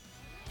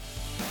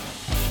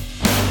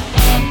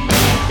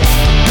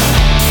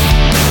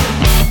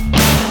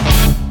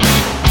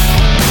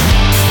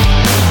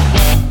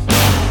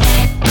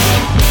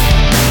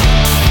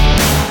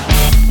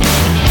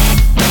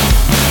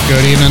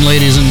evening,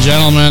 ladies and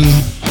gentlemen.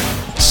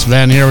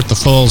 Sven here with the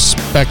Full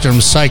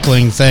Spectrum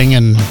Cycling thing,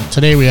 and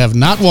today we have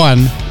not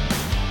one,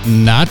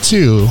 not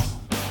two,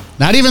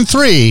 not even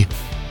three,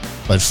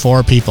 but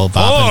four people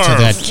bopping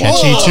to that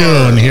catchy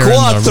tune here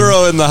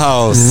in the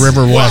house.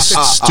 River West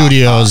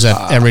Studios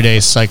at Everyday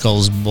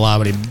Cycles, blah,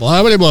 blah,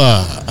 blah, blah,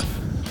 blah.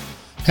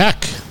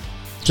 Heck,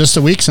 just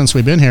a week since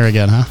we've been here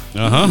again,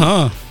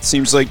 huh?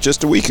 Seems like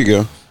just a week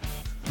ago.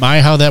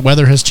 My, how that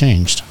weather has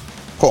changed.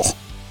 Oh,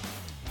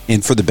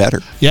 and for the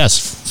better.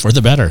 Yes, for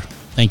the better.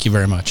 Thank you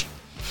very much.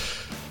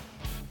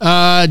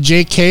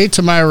 JK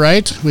to my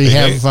right, we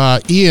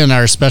have Ian,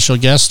 our special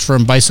guest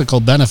from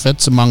Bicycle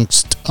Benifits,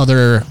 amongst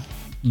other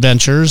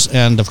ventures,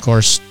 and of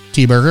course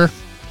T-Burger.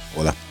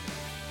 Hola.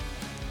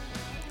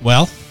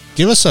 Well,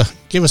 give us a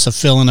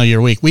fill-in of your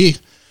week.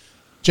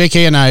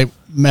 JK and I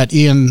met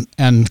Ian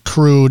and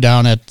crew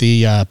down at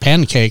the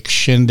pancake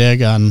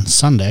shindig on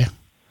Sunday.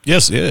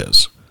 Yes, it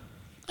is.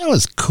 That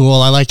was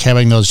cool. I like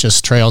having those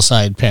just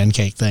trailside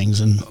pancake things,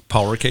 and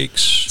power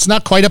cakes. It's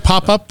not quite a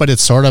pop-up, but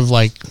it's sort of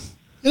like.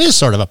 It is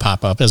sort of a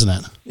pop-up, isn't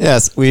it?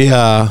 Yes, we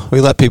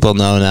let people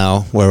know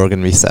now where we're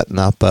going to be setting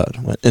up. But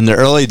in the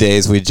early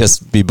days, we'd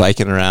just be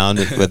biking around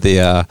with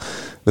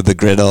the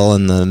griddle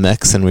and the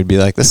mix, and we'd be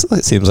like, "This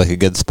seems like a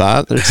good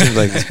spot. There seems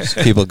like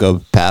people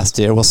go past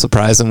here. We'll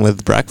surprise them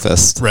with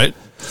breakfast." Right.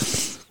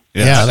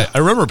 Yeah. I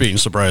remember being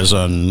surprised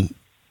on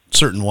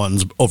certain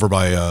ones over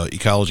by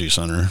Ecology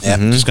Center. Yeah.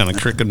 Mm-hmm. Just kind of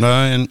cricking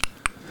by and,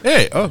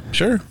 hey, oh,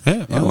 sure.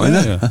 Yeah. Why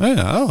not? Yeah.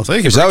 Oh, thank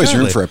you. There's always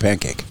room for a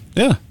pancake.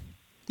 Yeah.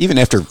 Even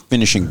after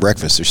finishing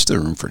breakfast, there's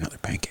still room for another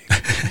pancake.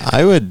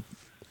 I would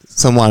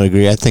somewhat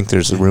agree. I think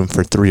there's room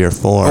for 3 or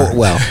 4. Oh,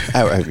 well,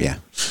 yeah.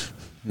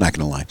 Not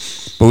going to lie.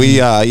 But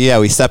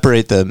we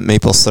separate the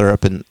maple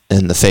syrup and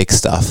the fake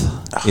stuff,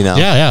 you know.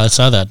 Yeah, I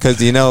saw that.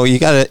 Because you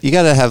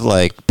gotta have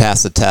like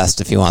pass the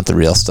test if you want the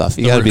real stuff.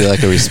 You gotta be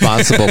like a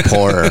responsible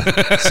pourer.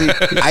 See,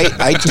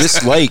 I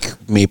dislike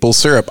maple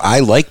syrup. I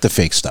like the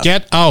fake stuff.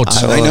 Get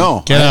out! I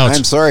know. Get out!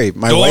 I'm sorry.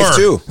 My Door. wife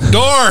too.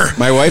 Door.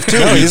 My wife too.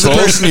 No, he's the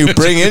person you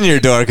bring in your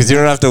door because you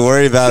don't have to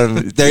worry about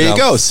him. There you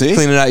go. See,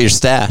 cleaning out your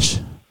stash.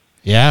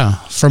 Yeah,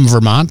 from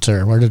Vermont,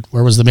 or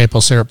where was the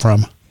maple syrup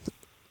from?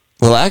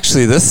 Well,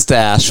 actually, this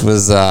stash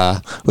was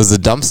a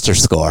dumpster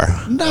score.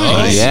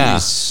 Nice. Yeah.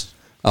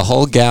 A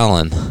whole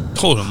gallon.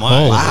 Oh,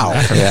 my. wow.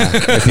 Yeah.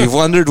 If you've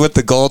wondered what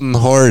the golden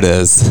hoard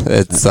is,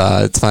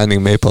 it's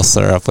finding maple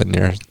syrup when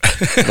you're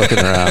looking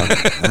around.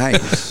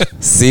 Nice.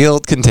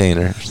 Sealed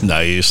container.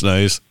 Nice.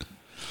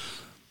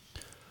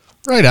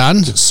 Right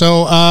on.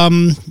 So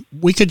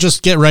we could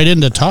just get right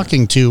into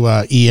talking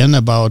to Ian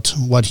about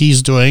what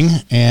he's doing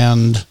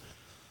and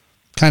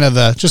kind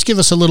of just give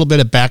us a little bit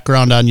of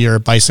background on your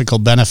Bicycle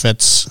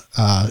Benifits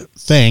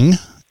thing,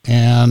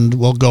 and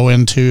we'll go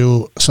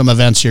into some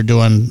events you're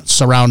doing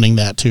surrounding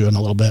that too in a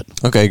little bit.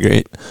 Okay,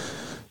 great.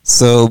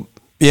 So,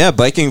 yeah,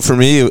 biking for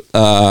me,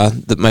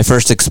 my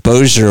first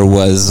exposure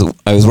was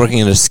I was working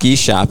in a ski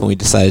shop, and we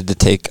decided to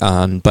take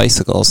on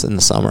bicycles in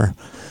the summer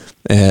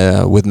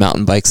with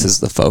mountain bikes as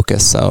the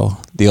focus. So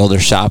the older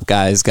shop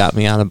guys got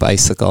me on a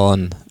bicycle,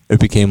 and it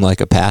became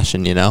like a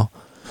passion, you know.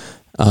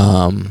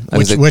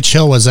 Which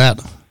hill was that?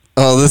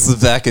 Oh, this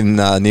is back in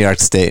New York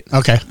State.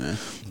 Okay.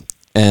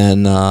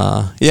 And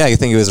I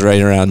think it was right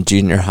around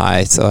junior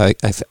high. So I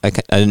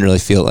didn't really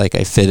feel like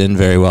I fit in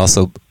very well.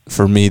 So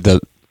for me,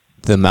 the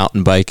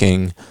mountain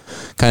biking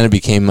kind of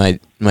became my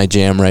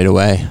jam right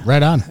away.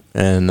 Right on.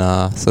 And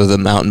so the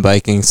mountain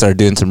biking, started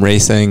doing some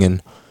racing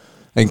and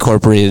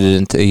incorporated it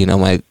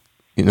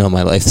into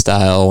my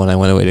lifestyle. When I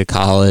went away to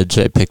college,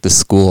 I picked a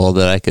school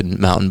that I could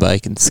mountain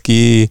bike and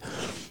ski.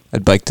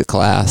 I'd bike to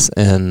class,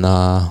 and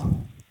I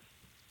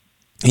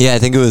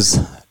think it was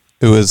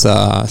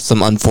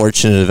some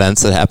unfortunate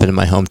events that happened in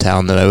my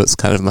hometown that I was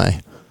kind of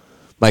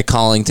my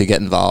calling to get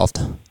involved.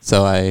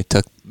 So I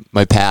took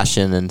my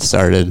passion and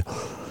started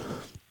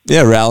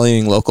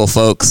rallying local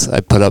folks. I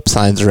put up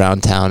signs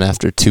around town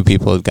after 2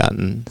 people had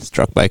gotten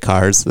struck by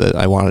cars that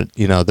I wanted,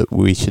 that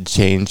we should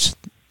change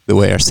the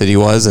way our city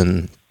was,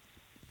 and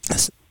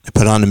I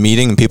put on a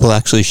meeting and people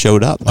actually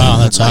showed up. Wow,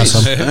 that's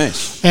awesome.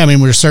 Nice. Yeah, I mean,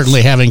 we're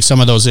certainly having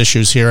some of those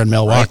issues here in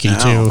Milwaukee Right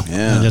now, too.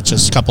 yeah. And it's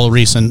just a couple of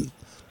recent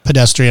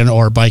pedestrian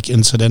or bike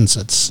incidents.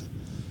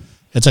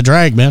 It's a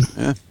drag, man.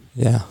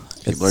 Yeah.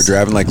 People are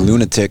driving like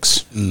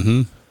lunatics.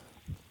 Mm-hmm.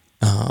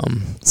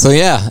 So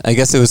I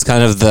guess it was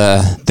kind of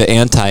the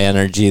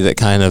anti-energy that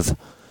kind of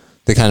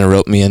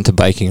roped me into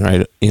biking,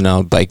 right?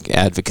 Bike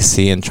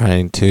advocacy and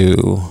trying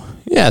to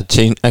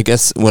change. I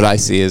guess what I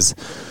see is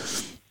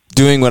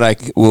doing what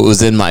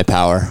was in my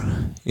power.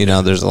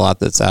 There's a lot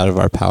that's out of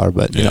our power,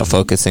 but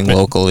focusing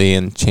locally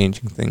and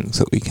changing things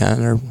that we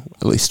can, or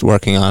at least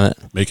working on it.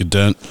 Make a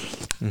dent.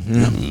 Mm-hmm.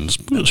 And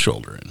just put a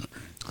shoulder in it.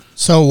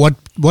 So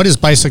what is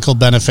Bicycle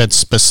Benifits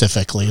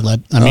specifically?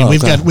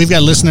 We've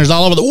got listeners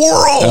all over the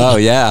world. Oh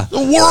yeah,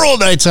 the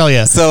world, I tell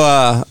you. So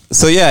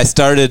I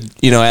started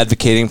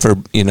advocating for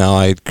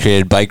I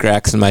created bike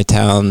racks in my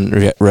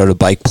town, wrote a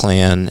bike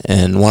plan,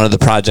 and one of the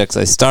projects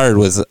I started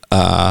was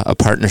a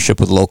partnership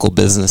with local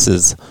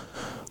businesses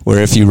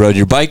where if you rode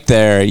your bike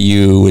there,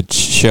 you would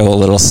show a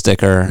little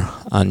sticker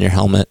on your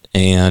helmet,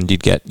 and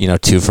you'd get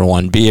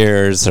 2-for-1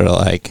 beers, or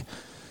like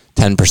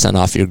 10%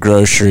 off your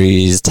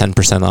groceries,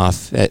 10%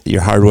 off at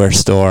your hardware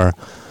store.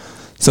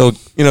 So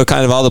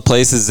kind of all the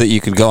places that you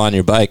could go on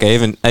your bike. I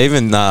even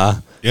like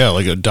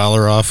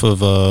 $1 off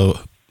of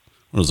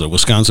what is it,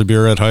 Wisconsin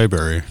beer at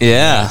Highbury.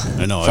 Yeah.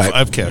 I know.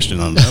 I've cashed in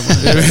on that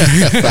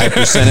one.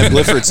 5% at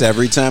Bliffords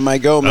every time I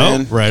go,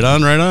 man. Oh, right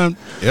on.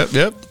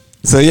 Yep.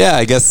 So yeah,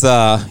 I guess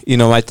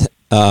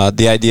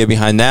the idea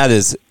behind that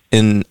is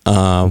when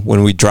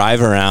we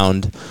drive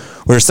around,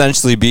 we're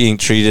essentially being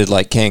treated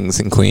like kings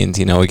and queens.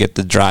 We get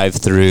the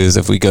drive-throughs.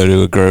 If we go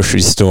to a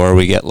grocery store,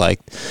 we get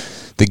like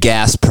the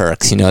gas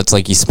perks. It's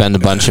like you spend a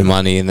bunch of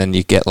money and then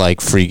you get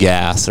like free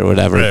gas or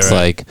whatever. Right, it's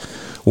right. like,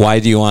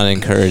 why do you want to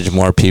encourage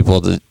more people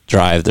to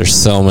drive? There's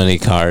so many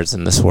cars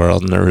in this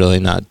world, and they're really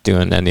not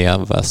doing any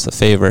of us a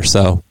favor.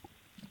 So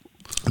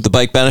the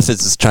Bike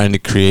Benefits is trying to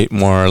create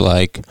more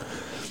like,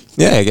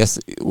 I guess,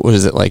 what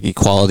is it, like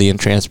equality in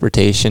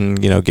transportation,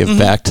 give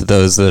back to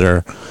those that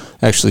are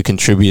actually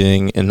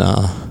contributing in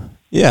a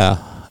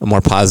more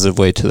positive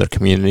way to their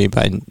community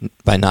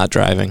by not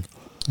driving.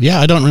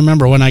 Yeah, I don't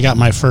remember when I got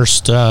my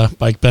first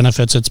Bike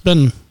Benefits. It's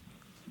been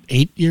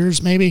 8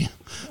 years, maybe.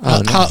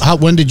 Oh, nice.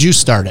 When did you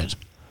start it?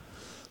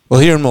 Well,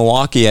 here in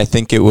Milwaukee, I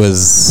think it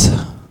was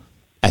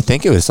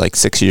like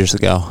 6 years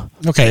ago.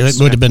 Okay, it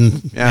would have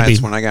been. Yeah, maybe,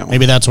 that's when I got one.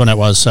 Maybe that's when it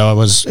was.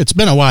 So it's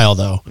been a while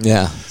though.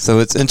 Yeah, so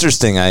it's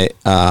interesting. I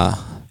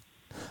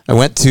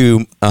went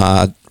to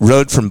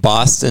rode from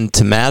Boston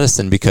to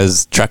Madison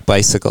because Trek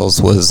Bicycles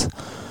was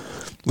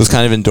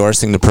kind of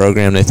endorsing the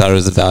program. They thought it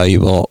was a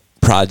valuable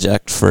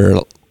project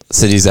for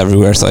cities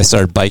everywhere. So I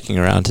started biking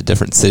around to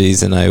different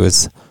cities, and I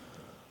was.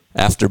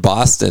 After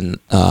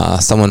Boston,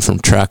 someone from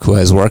Trek who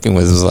I was working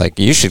with was like,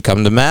 you should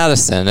come to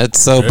Madison. It's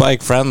so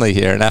bike friendly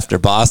here. And after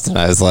Boston,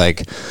 I was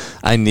like,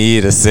 I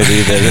need a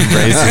city that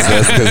embraces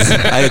this, because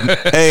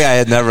I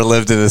had never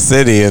lived in a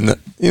city, and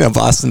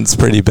Boston's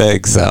pretty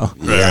big. So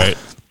Right.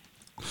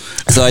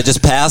 So I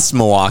just passed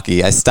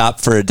Milwaukee. I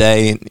stopped for a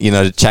day,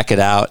 to check it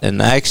out,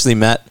 and I actually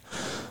met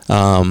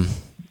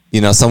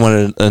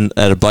someone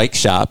at a bike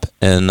shop,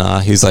 and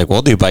he's like,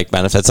 we'll do Bike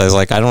Benefits. I was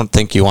like, I don't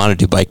think you want to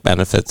do Bike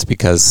Benefits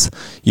because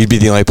you'd be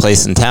the only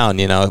place in town.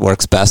 It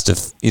works best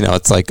if,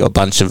 it's like a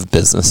bunch of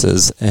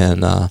businesses.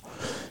 And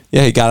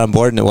he got on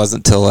board, and it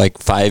wasn't until like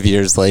 5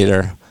 years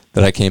later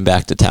that I came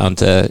back to town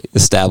to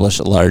establish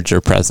a larger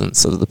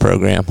presence of the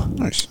program.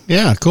 Nice.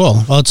 Yeah,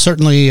 cool. Well, it's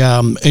certainly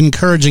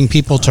encouraging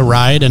people to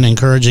ride and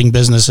encouraging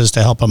businesses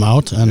to help them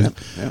out. And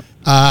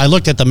I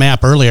looked at the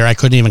map earlier. I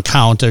couldn't even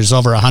count. There's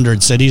over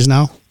 100 cities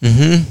now.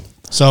 Mm-hmm.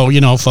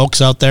 So,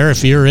 folks out there,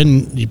 if you're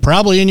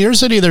probably in your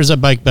city, there's a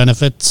Bike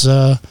Benefits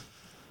that's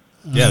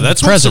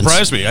presence. what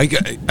surprised me.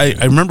 I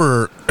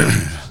remember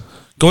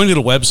going to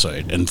the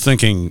website and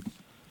thinking,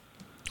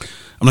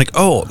 I'm like,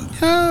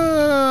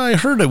 I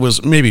heard it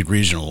was maybe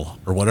regional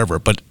or whatever,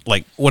 but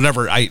like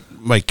whatever,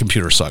 my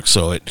computer sucks,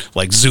 so it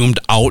like zoomed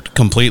out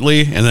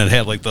completely, and then it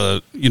had like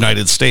the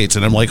United States,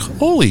 and I'm like,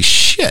 holy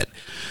shit.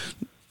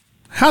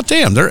 Hot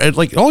damn, they're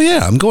like, oh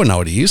yeah, I'm going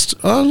out east.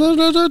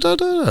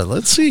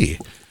 Let's see.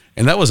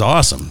 And that was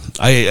awesome.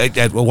 I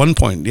at one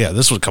point,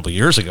 this was a couple of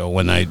years ago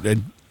when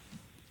that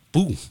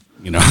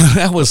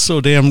was so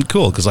damn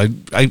cool, because I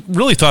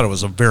really thought it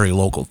was a very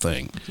local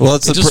thing. Well,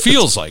 it just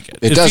feels like it.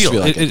 It does feel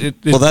like it.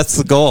 Well, that's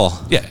the goal.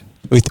 Yeah.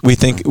 We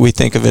think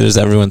of it as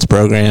everyone's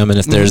program, and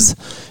if there's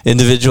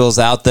individuals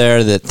out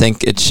there that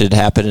think it should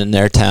happen in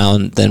their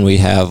town, then we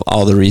have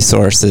all the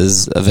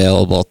resources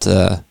available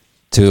to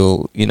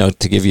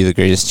give you the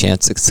greatest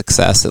chance of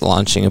success at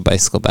launching a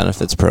Bicycle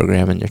Benefits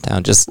program in your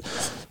town. Just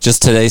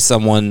today,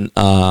 someone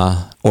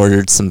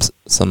ordered some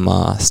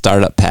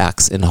startup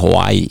packs in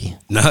Hawaii.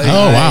 Nice.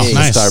 Oh, wow.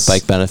 Nice. Start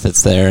Bike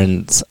Benefits there,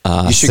 and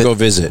You should go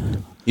visit.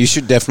 You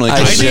should definitely.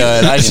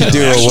 I should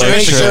do a work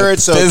Make trip, sure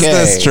it's okay.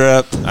 business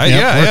trip.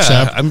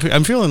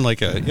 I'm feeling like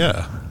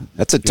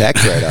That's a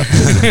tax write-up.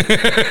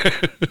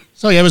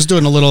 So I was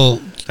doing a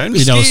little, Time to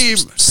ski.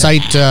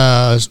 site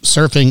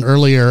surfing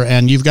earlier,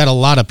 and you've got a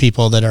lot of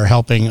people that are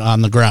helping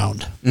on the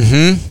ground.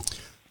 Mm-hmm.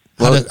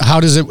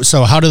 How does it?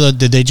 So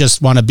did they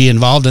just want to be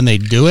involved and they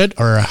do it,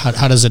 or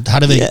how do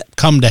they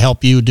come to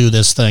help you do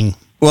this thing?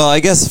 Well, I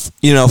guess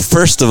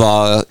first of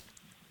all,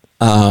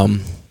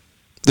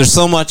 there's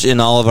so much in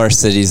all of our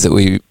cities that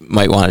we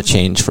might want to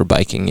change for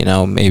biking.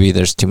 Maybe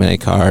there's too many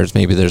cars.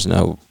 Maybe there's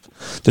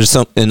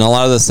some, and a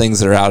lot of those things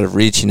that are out of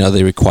reach,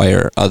 they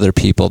require other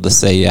people to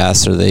say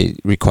yes, or they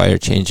require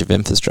change of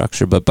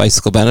infrastructure. But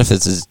Bicycle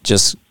Benefits is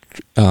just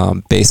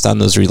based on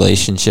those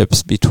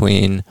relationships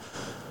between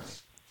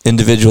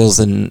individuals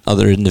and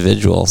other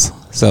individuals.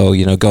 So,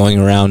 going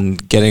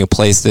around getting a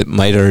place that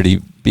might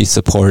already be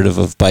supportive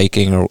of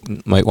biking or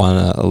might want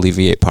to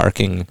alleviate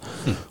parking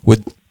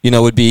would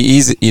be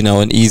easy,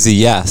 an easy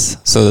yes.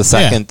 So the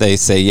second they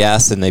say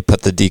yes and they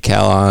put the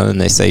decal on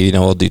and they say,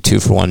 we'll do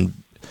 2-for-1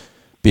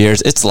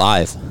 beers, it's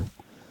live.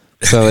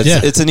 So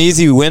it's an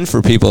easy win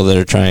for people that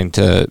are trying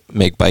to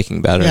make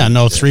biking better. Yeah,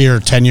 no 3 or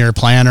 10 year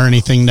plan or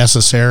anything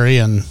necessary,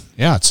 and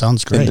Yeah, it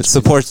sounds And great. it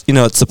supports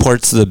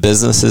the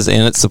businesses,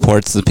 and it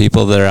supports the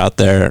people that are out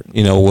there,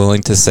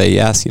 willing to say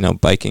yes.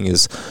 Biking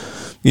is,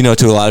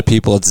 to a lot of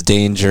people it's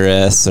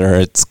dangerous or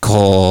it's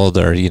cold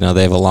or,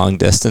 they have a long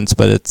distance,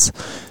 but it's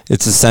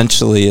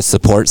essentially a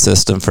support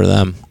system for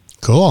them.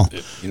 Cool.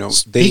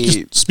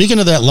 Speaking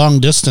of that long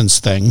distance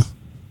thing,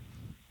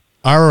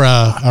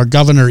 our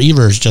Governor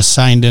Evers just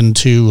signed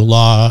into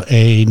law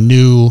a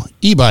new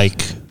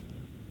e-bike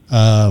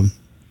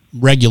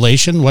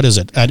regulation. What is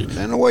it? I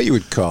don't know what you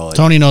would call it.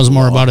 Tony knows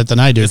more about it than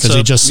I do because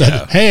he just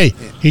said, "Hey,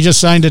 he just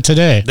signed it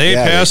today." They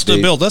passed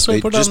the bill. That's what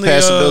I put on the.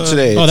 Passed the bill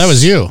today. Oh, that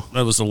was you.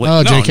 That was the link.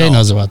 Oh, JK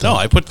knows about that. No,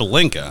 I put the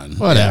link on.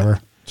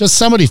 Whatever. Just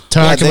somebody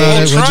talk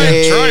about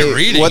it. Try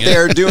reading what it.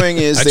 they're doing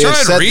is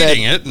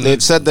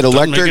they've said that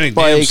electric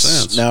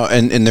bikes now,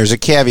 and there's a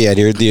caveat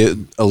here. The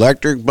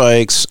electric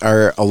bikes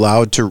are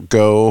allowed to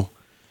go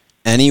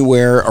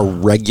anywhere a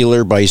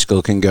regular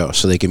bicycle can go.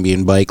 So they can be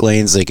in bike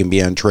lanes, they can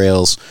be on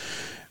trails.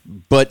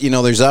 But,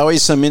 there's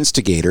always some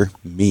instigator,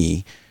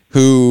 me,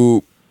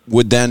 who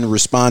would then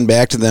respond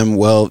back to them,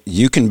 well,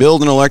 you can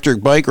build an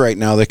electric bike right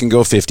now that can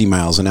go 50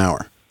 miles an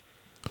hour.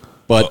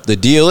 But the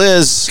deal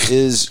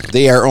is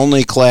they are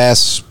only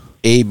class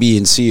A, B,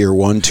 and C, or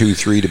 1, 2,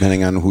 3,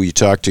 depending on who you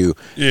talk to,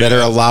 that are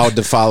allowed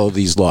to follow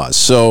these laws.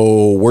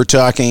 So we're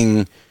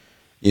talking,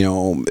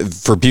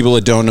 for people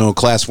that don't know,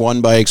 class 1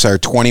 bikes are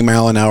 20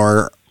 mile an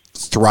hour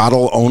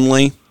throttle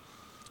only.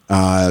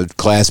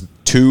 Class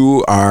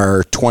 2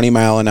 are 20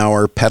 mile an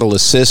hour pedal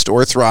assist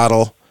or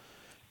throttle,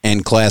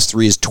 and class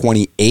 3 is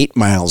 28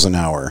 miles an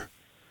hour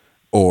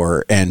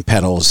and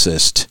pedal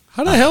assist.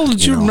 How the hell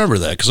did you remember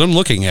that? Because I'm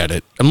looking at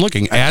it. I'm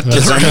looking at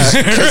this.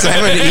 Because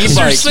I'm an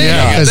e-bike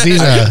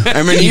nut.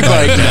 I'm an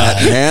e-bike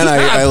nut, man.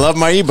 I love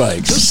my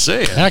e-bikes. Just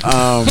say it.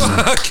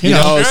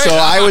 So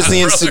I was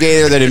the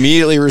instigator that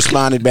immediately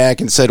responded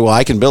back and said, well,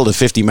 I can build a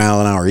 50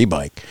 mile an hour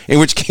e-bike. In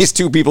which case,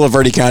 2 people have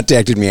already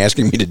contacted me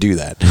asking me to do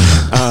that.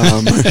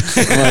 I'm like,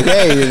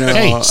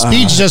 hey,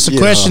 speed's just a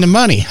question of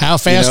money. How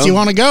fast do you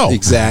want to go?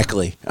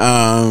 Exactly.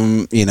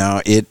 So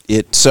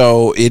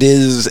it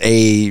is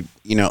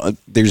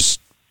there's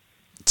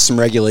some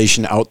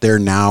regulation out there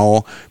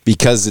now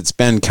because it's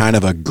been kind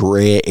of a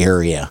gray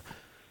area.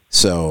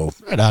 So,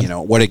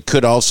 what it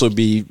could also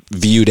be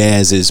viewed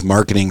as is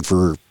marketing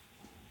for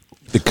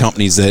the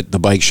companies the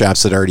bike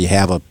shops that already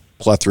have a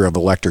plethora of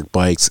electric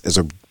bikes as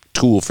a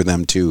tool for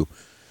them to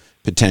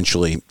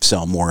potentially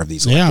sell more of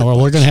these. Yeah, well,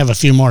 we're going to have a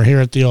few more here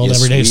at the old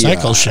Everyday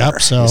Cycle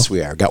Shop. So yes,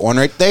 we are. Got one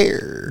right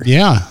there.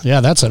 Yeah,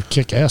 that's a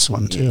kick-ass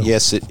one too.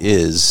 Yes, it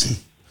is.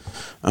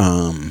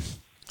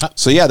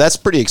 So yeah, that's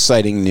pretty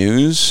exciting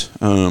news.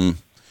 I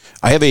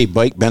have a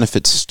bike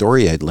benefits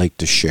story I'd like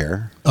to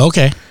share.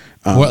 Okay.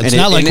 Well, it's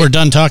not like we're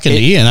done talking to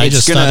Ian. I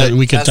just thought that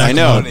we could talk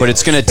about it. But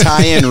it's going to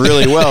tie in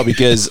really well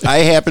because I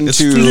happen to...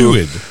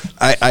 fluid.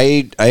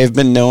 I have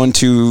been known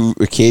to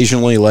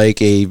occasionally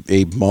like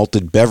a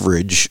malted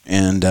beverage,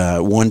 and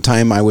one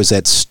time I was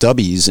at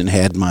Stubby's and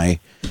had my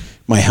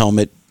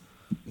helmet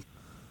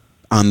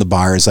on the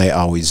bar, as I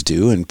always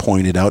do, and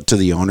pointed out to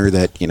the owner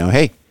that,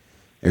 hey,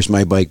 there's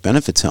my bike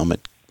benefits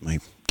helmet.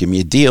 Give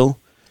me a deal.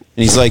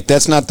 And he's like,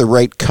 that's not the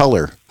right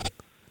color.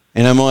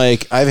 And I'm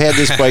like, I've had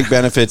this bike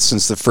benefits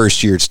since the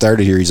first year it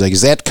started here. He's like,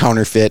 is that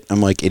counterfeit?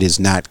 I'm like, it is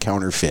not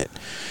counterfeit.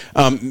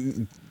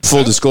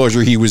 Full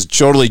disclosure, he was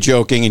totally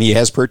joking, and he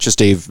has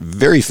purchased a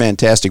very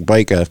fantastic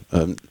bike, a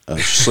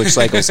Slick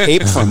Cycles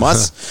Ape from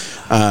us.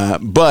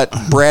 But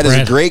Brad is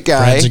a great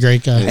guy. Brad's a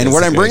great guy. And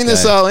what I'm bringing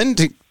this all in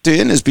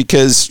is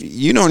because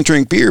you don't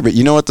drink beer, but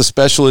you know what the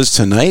special is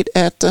tonight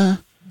at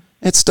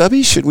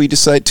Stubby? Should we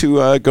decide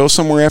to go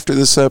somewhere after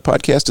this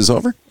podcast is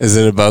over? Is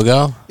it a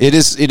BOGO? It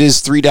is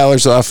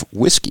 $3 off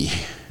whiskey.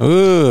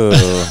 Ooh.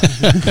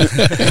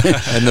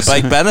 And the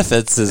bike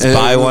benefits is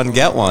buy one,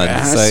 get one.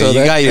 So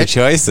you got your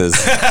choices.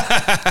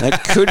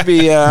 That could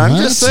be,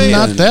 I'm just saying.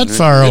 Not that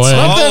far away. It's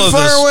not that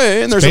far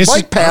away. And there's a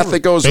bike path that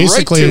goes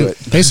right to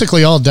it.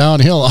 Basically all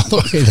downhill all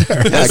the way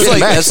there.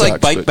 That's like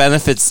bike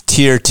benefits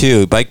tier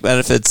 2. Bike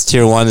benefits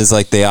tier 1 is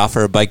like they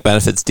offer a bike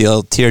benefits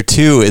deal. Tier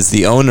 2 is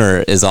the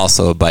owner is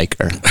also a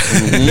biker.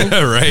 Mm-hmm.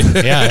 Right.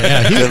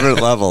 Yeah.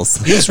 Different levels.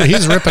 He's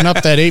ripping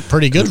up that ape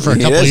pretty good for a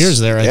couple of years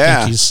there.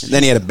 I think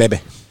Then he had a baby.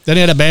 He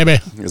had a baby.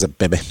 He has a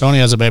baby. Tony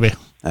has a baby.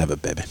 I have a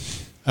baby.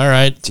 All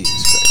right.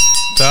 Jesus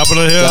Christ. Top of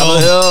the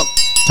hill.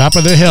 Top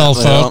of the hill,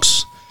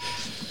 folks.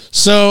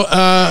 So,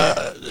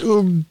 top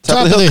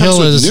of the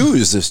hill is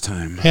news this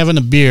time. Having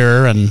a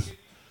beer and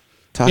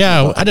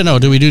I don't know.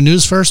 Do we do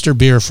news first or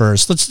beer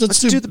first? Let's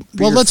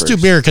do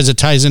beer because it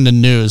ties into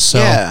news. So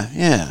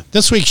yeah.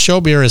 This week's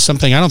show beer is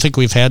something I don't think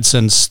we've had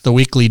since the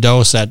weekly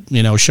dose at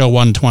show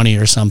 120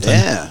 or something.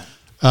 Yeah.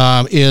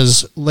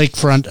 Is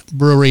Lakefront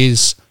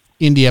Brewery's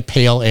India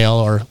Pale Ale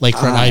or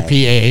Lakefront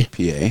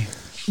IPA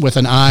with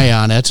an I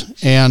on it.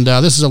 And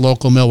this is a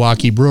local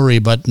Milwaukee brewery,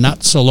 but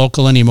not so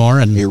local anymore.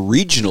 And a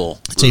regional.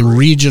 It's a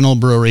regional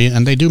brewery,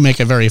 and they do make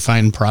a very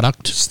fine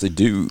product. Yes, they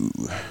do.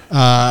 We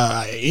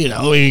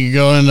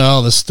go into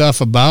all the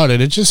stuff about it.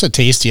 It's just a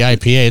tasty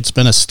IPA. It's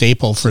been a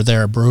staple for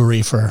their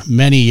brewery for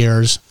many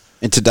years.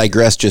 And to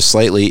digress just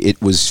slightly,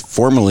 it was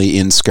formerly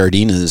in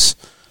Scardina's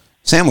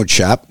sandwich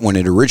shop when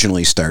it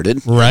originally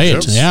started.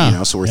 Right,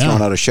 yeah. So we're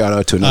throwing out a shout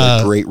out to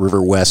another great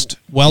River West.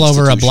 Well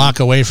over a block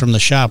away from the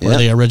shop where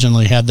they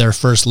originally had their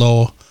first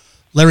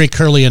Larry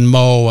Curly and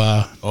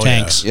Mo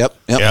tanks. Yeah.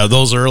 Yep. Yeah,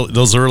 those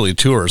early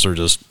tours are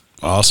just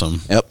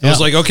awesome. Yep. It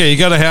was like, okay, you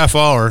got a half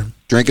hour.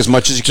 Drink as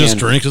much as you can. Just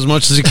drink as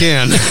much as you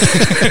can.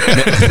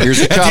 Here's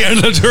a cup. At the end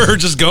of the tour,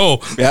 just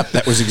go. Yep,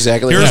 that was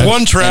exactly Here's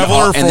one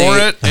traveler for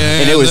it.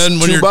 And it was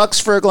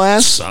 $2 for a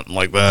glass. Something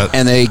like that.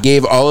 And they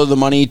gave all of the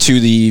money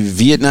to the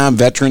Vietnam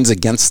veterans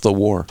against the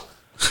war.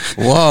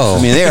 Whoa.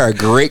 I mean, they are a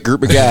great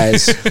group of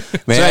guys. So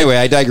anyway,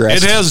 I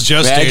digress. It has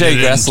just May I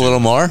digress a little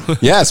more?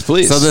 Yes,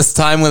 please. So this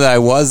time when I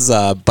was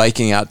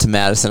biking out to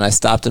Madison, I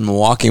stopped in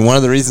Milwaukee. One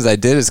of the reasons I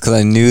did is because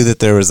I knew that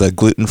there was a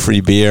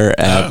gluten-free beer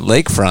at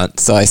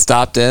Lakefront. So I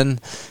stopped in,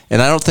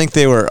 and I don't think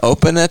they were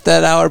open at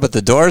that hour, but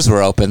the doors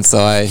were open. So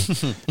I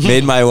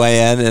made my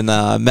way in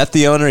and met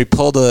the owner. He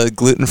pulled a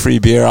gluten-free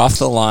beer off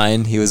the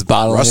line. He was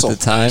bottling at the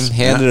time,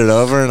 handed it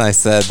over, and I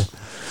said,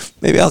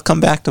 maybe I'll come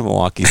back to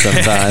Milwaukee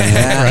sometime.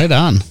 Right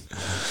on.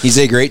 He's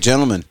a great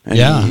gentleman.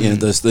 And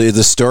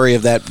the story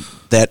of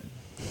that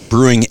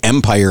brewing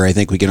empire, I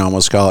think we can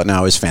almost call it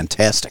now, is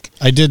fantastic.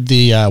 I did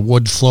the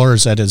wood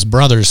floors at his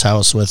brother's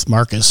house with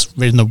Marcus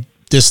in the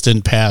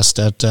distant past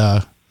at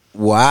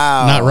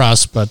wow, not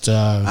Russ, but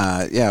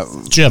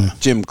Jim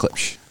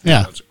Klipsch.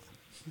 Yeah.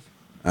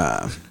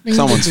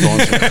 Someone's going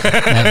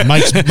through.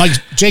 Mike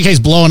JK's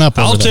blowing up.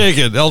 I'll take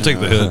it. I'll take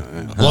the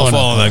hit. I'll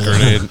follow that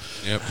grenade.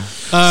 Yep.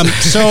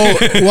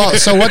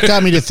 So what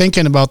got me to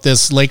thinking about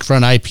this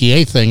Lakefront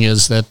IPA thing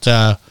is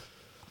that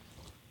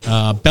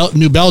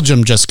New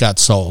Belgium just got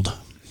sold.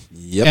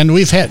 Yep. And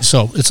we've had,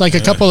 it's like a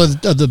couple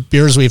of the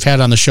beers we've had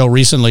on the show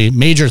recently.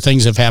 Major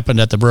things have happened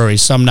at the brewery.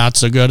 Some not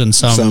so good, and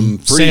some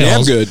pretty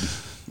damn good.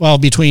 Well,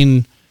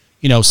 between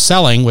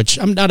selling, which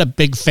I'm not a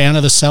big fan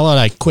of the sellout.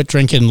 I quit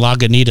drinking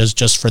Lagunitas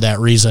just for that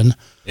reason.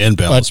 And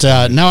but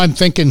now I'm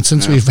thinking,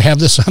 since we have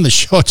this on the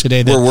show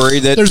today, that we're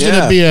worried that there's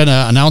going to be an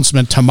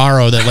announcement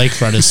tomorrow that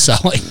Lakefront is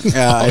selling.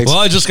 Well,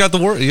 I just got the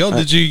word.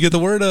 Did you get the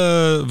word?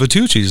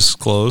 Vitucci's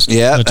closed.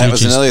 Yeah, that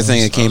was another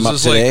thing that came up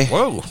today. Like,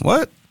 whoa,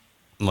 what?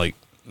 I'm like,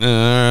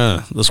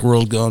 this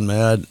world gone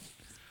mad.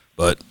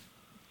 But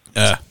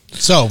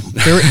so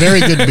very,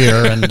 very good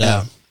beer,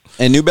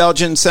 and New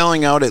Belgium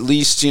selling out. At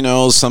least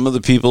some of the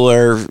people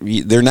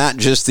they're not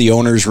just the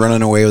owners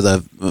running away with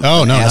a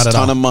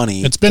ton of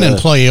money. It's been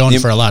employee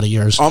owned for a lot of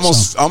years,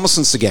 almost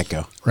since the get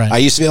go. Right. I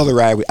used to be able to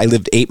ride. I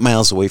lived 8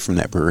 miles away from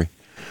that brewery,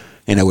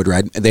 and I would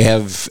ride. They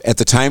have at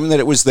the time that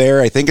it was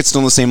there. I think it's still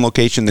in the same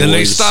location.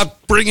 They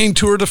stopped bringing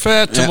Tour de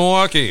Fête to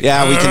Milwaukee.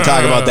 Yeah, we can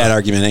talk about that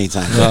argument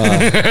anytime.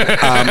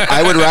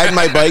 I would ride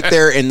my bike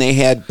there, and they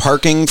had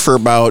parking for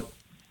about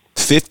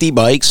 50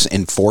 bikes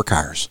and 4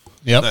 cars.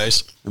 Yep.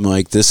 Nice. I'm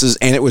like,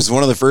 and it was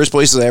one of the first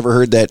places I ever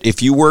heard that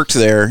if you worked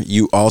there,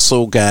 you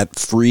also got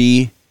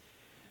free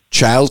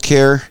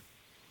childcare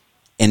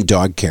and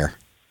dog care.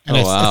 And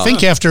I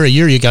think after a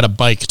year, you got a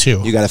bike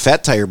too. You got a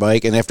fat tire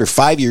bike, and after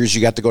 5 years,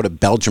 you got to go to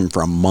Belgium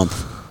for a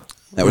month.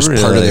 That was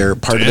part of their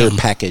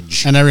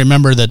package. And I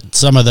remember that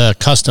some of the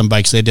custom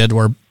bikes they did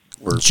were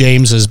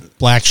James's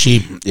Black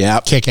Sheep,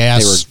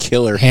 kick-ass, they were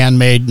killer,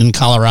 handmade in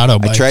Colorado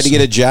bikes. I tried to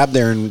get a job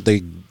there, and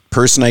the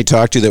person I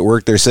talked to that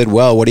worked there said,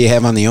 well, what do you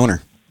have on the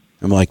owner?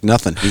 I'm like,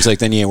 nothing. He's like,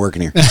 then you ain't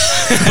working here.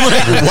 I'm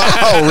like,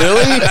 wow,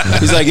 really?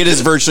 He's like, it is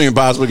virtually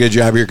impossible to get a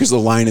job here because the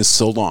line is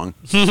so long.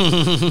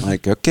 I'm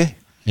like, okay.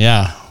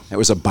 Yeah. That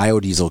was a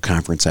biodiesel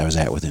conference I was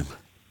at with him.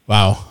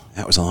 Wow.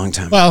 That was a long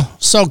time. Well,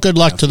 so good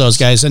luck to those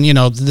guys. And,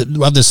 of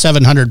the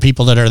 700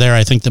 people that are there,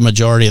 I think the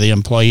majority of the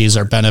employees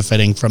are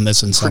benefiting from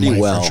this in some way.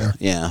 Pretty well, for sure.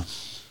 Yeah.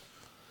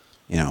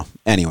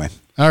 Anyway.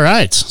 All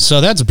right.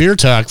 So that's beer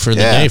talk for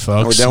the day,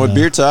 folks. We're done with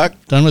beer talk.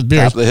 Done with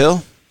beer. Top of the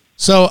hill.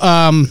 So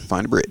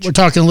find a bridge. We're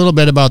talking a little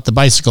bit about the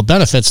Bicycle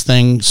Benifits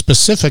thing.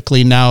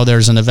 Specifically now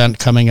there's an event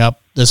coming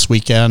up this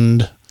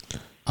weekend,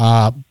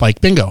 Bike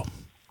Bingo.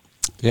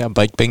 Yeah,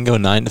 Bike Bingo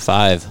 9 to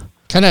 5.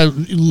 Kind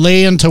of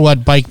lay into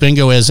what Bike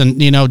Bingo is.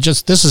 And,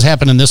 just this is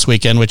happening this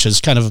weekend, which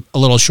is kind of a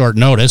little short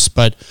notice,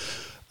 but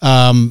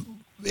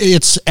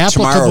it's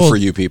applicable. Tomorrow for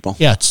you people.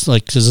 Yeah, it's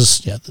like,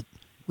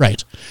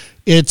 right.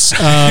 It's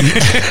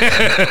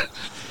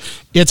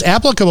it's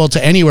applicable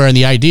to anywhere, and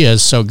the idea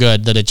is so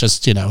good that it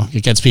just,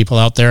 it gets people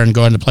out there and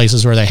going to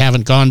places where they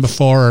haven't gone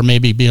before, or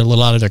maybe be a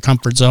little out of their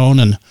comfort zone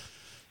and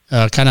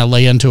kind of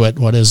lay into it.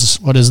 What is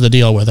the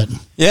deal with it?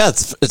 Yeah,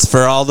 it's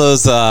for all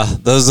those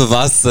of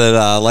us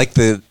that like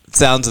the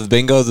sounds of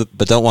bingo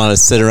but don't want to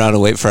sit around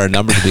and wait for our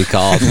number to be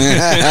called.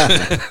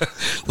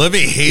 Let me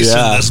hasten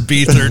this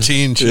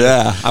B13 chip.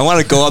 Yeah, I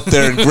want to go up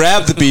there and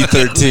grab the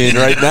B13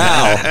 right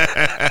now.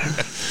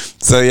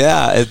 So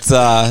yeah, it's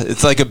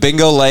like a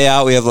bingo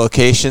layout. We have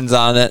locations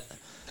on it,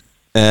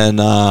 and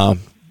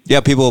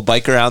people will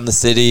bike around the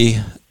city,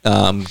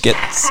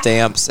 get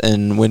stamps,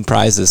 and win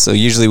prizes. So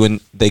usually when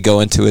they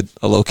go into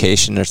a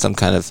location, there's some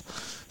kind of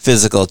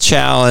physical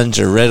challenge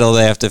or riddle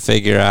they have to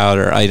figure out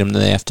or item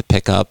they have to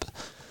pick up.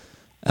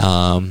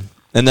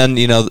 And then,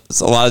 a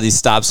lot of these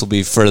stops will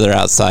be further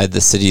outside the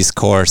city's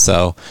core.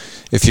 So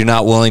if you're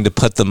not willing to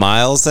put the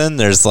miles in,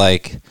 there's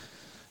like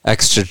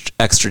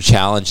extra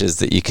challenges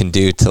that you can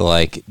do to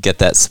like get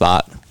that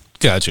spot.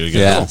 Gotcha.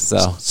 Yeah.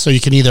 So you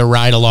can either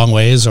ride a long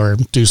ways or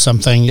do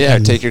something. Yeah, or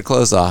take your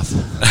clothes off.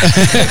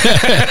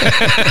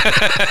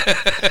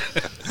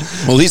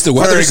 Well, at least the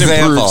weather's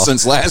improved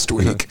since last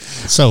week.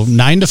 So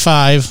 9 to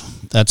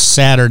 5, that's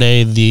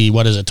Saturday, the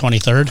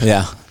 23rd?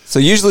 Yeah. So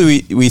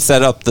usually we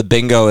set up the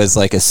bingo as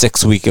like a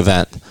 6-week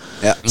event.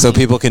 Yeah. So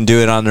people can do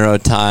it on their own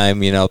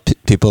time.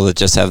 People that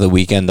just have the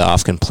weekend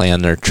off can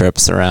plan their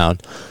trips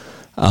around.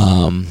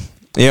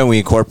 We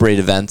incorporate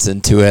events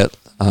into it.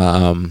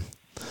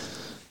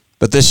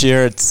 But this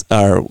year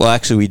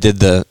we did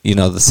the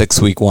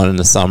 6-week one in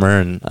the summer,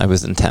 and I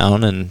was in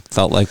town and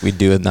felt like we'd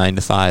do a 9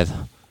 to 5.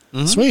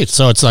 Mm-hmm. Sweet.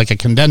 So it's like a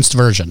condensed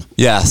version.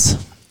 Yes.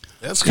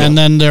 That's cool. And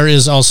then there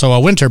is also a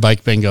winter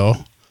bike bingo.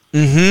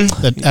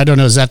 Mm-hmm. That, I don't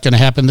know, is that going to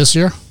happen this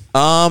year?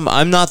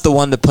 I'm not the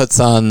one that puts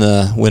on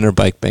the winter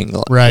bike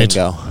bingo. Right.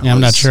 Yeah, I'm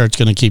not sure it's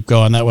going to keep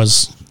going. That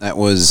was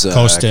Coast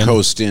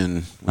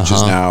In, which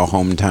is now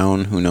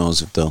hometown. Who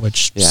knows if they'll...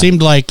 Which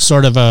seemed like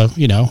sort of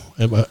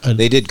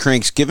they did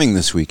Cranksgiving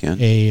this weekend.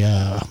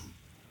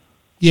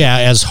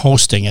 As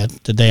hosting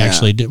it. Did they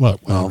actually do...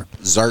 Well,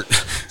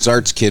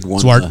 Zart's kid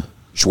won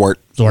Zwart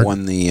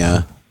won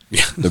the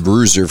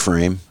bruiser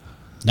frame.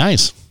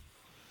 Nice.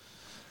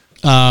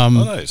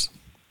 Nice.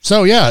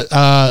 So,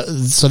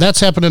 so that's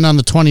happening on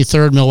the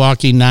 23rd,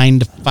 Milwaukee, 9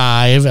 to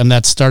 5, and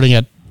that's starting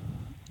at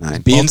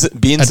Beans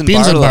and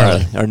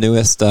Barley, our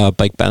newest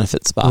bike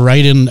benefit spot.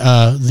 Right in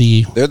They're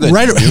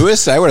the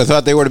newest? I would have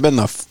thought they would have been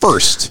the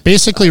first.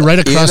 Basically right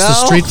across the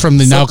street from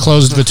the now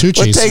closed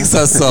Vitucci's. What takes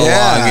us so long,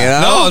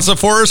 No, it's a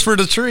forest for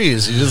the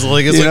trees. You just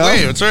wait,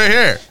 it's right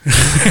here.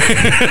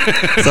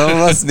 Some of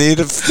us need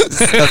a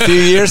few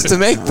years to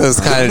make those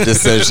kind of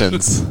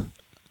decisions.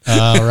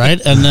 Right,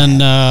 and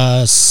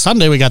then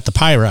Sunday we got the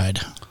pie ride.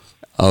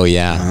 Oh,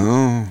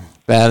 yeah.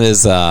 That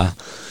is,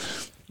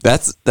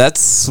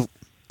 that's...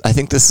 I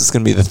think this is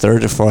going to be the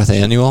 3rd or 4th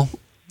annual.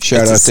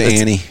 Shout out to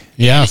Annie.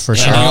 Yeah, for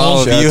sure.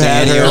 Oh, you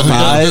had her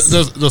pies?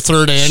 The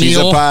third annual. She's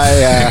a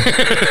pie.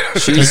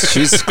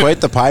 She's quite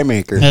the pie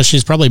maker. Yeah,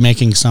 she's probably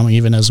making some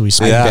even as we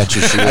speak. Yeah. I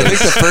think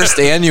the first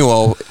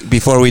annual,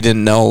 before we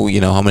didn't know,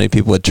 how many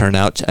people would turn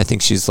out, I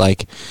think she's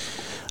like,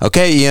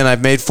 okay, Ian,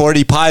 I've made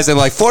 40 pies. I'm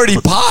like, 40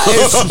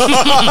 pies?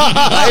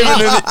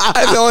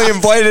 I've only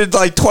invited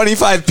like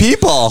 25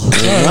 people.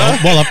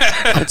 Well, a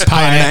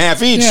pie and a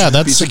half each. Yeah,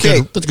 that's a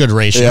good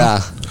ratio. Yeah.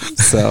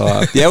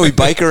 So, we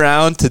bike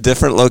around to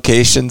different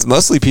locations,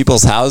 mostly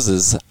people's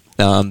houses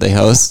they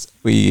host.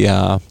 We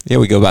go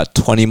about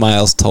 20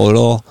 miles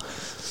total,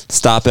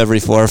 stop every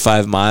 4 or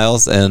 5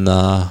 miles, and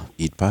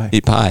eat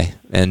pie.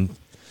 And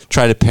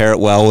try to pair it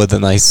well with a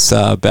nice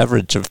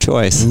beverage of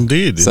choice.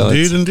 Indeed.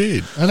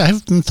 I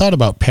haven't thought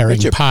about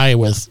pairing pie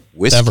with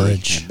whiskey.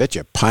 Beverage. I bet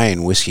you pie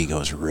and whiskey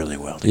goes really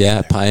well together.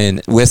 Yeah, pie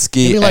and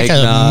whiskey, maybe like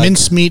eggnog, a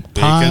mincemeat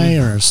pie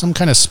or some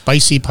kind of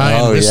spicy pie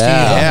and whiskey.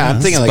 Yeah,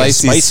 I'm thinking like a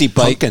spicy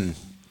pumpkin.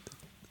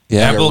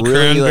 Yeah, apple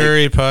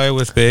cranberry pie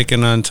with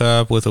bacon on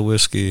top with a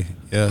whiskey.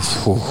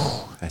 Yes.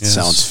 That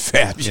sounds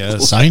fabulous.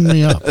 Yes. Sign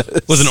me up.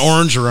 With an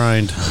orange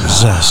rind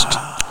zest.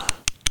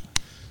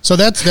 So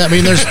that's that. I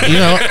mean, there's,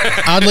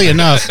 oddly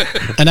enough,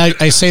 and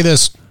I say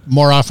this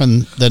more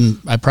often than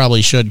I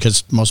probably should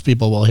because most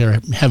people will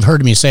have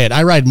heard me say it.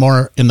 I ride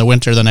more in the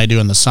winter than I do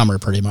in the summer,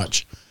 pretty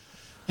much.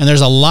 And there's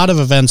a lot of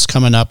events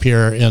coming up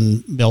here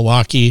in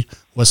Milwaukee,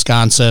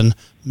 Wisconsin,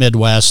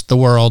 Midwest, the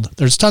world.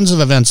 There's tons of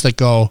events that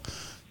go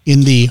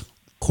in the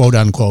quote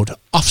unquote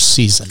off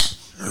season.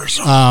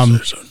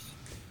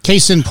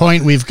 Case in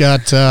point, we've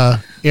got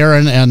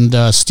Aaron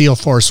and Steel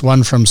Force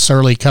One from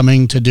Surly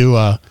coming to do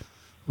a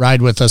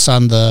ride with us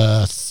on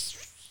the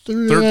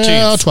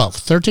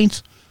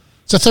 13th.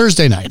 It's a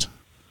Thursday night.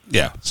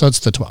 Yeah. So it's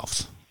the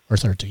 12th or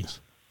 13th.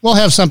 We'll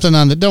have something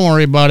on don't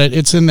worry about it.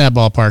 It's in that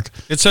ballpark.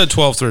 It said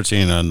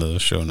 12-13 on the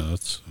show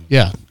notes.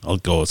 Yeah. I'll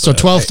go with that.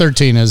 So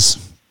 12-13 is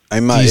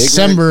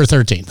December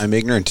 13th. I'm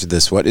ignorant to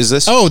this. What is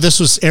this? Oh,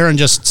 this was Aaron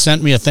just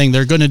sent me a thing.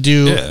 They're going to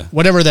do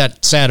whatever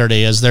that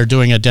Saturday is. They're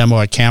doing a demo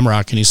at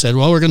Camrock, and he said,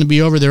 well, we're going to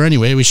be over there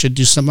anyway. We should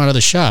do something out of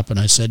the shop. And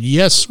I said,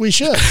 yes, we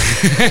should.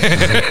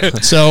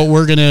 So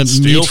we're going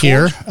to meet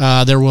here.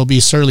 There will be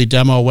Surly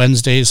demo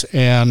Wednesdays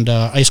and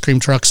ice cream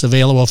trucks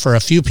available for a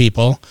few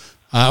people.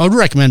 I would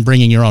recommend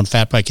bringing your own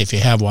fat bike if you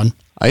have one.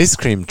 Ice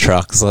cream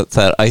trucks. What's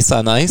that? Ice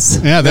on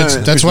ice? Yeah,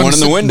 that's one in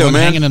the window,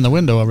 man. Hanging in the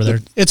window over there.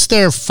 It's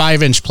their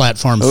 5-inch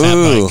platform fat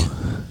bike.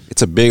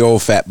 It's a big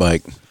old fat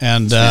bike.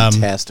 And it's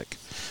fantastic.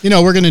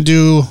 We're going to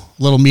do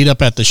a little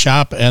meetup at the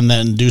shop and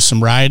then do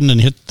some riding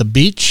and hit the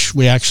beach.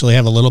 We actually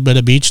have a little bit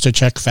of beach to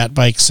check fat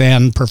bike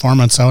sand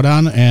performance out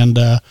on. And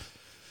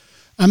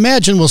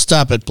imagine we'll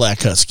stop at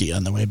Black Husky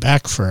on the way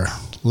back for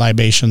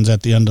libations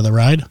at the end of the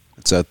ride.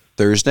 It's a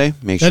Thursday.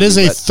 That is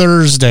a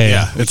Thursday.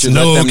 Yeah, it's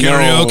no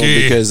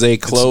karaoke because they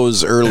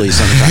close early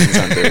sometimes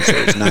on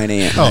Thursdays, 9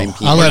 a.m. 9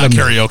 p.m. I'll let them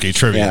karaoke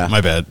trivia. Yeah.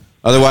 My bad.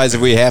 Otherwise,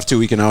 if we have to,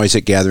 we can always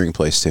hit Gathering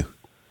Place too.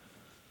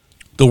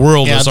 The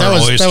world is our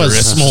oyster.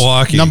 It's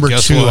Milwaukee. Number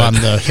 2 on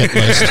the hit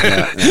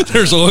list.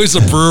 There's always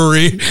a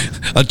brewery,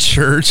 a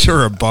church,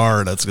 or a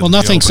bar. That's well,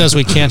 nothing says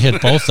we can't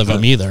hit both of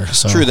them either.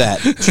 So. True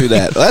that.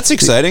 Well, that's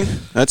exciting.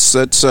 That's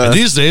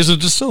these days a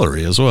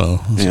distillery as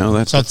well.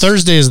 So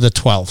Thursday is the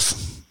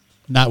 12th.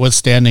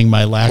 Notwithstanding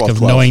my lack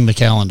of knowing the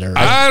calendar.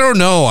 Right? I don't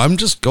know. I'm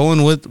just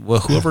going with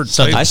whoever.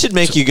 So I should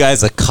make you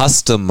guys a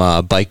custom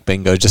bike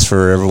bingo just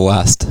for River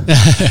West.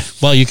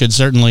 Well, you could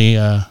certainly.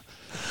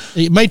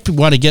 You might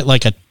want to get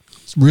like a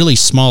really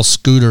small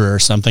scooter or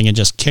something and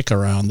just kick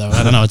around, though.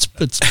 I don't know. It's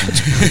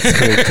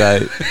pretty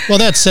tight. Well,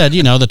 that said,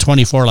 the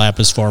 24 lap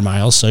is 4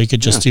 miles, so you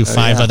could just do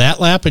 5 of that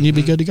lap and you'd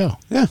be good to go.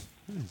 Yeah,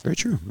 very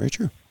true. Very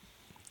true.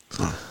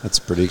 That's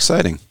pretty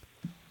exciting.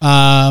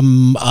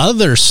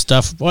 Other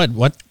stuff.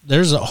 What?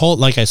 There's a whole,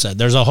 like I said,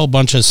 there's a whole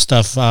bunch of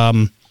stuff.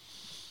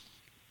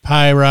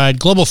 Pie Ride.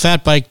 Global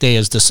Fat Bike Day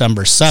is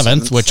December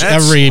 7th, which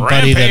That's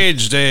everybody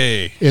Rampage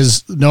Day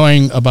is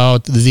knowing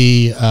about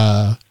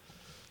the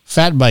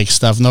fat bike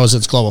stuff knows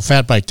it's Global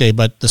Fat Bike Day,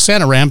 but the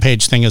Santa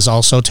Rampage thing is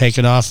also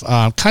taken off,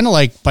 kind of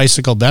like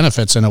Bicycle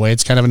Benifits in a way.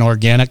 It's kind of an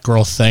organic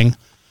growth thing.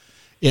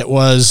 It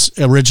was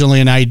originally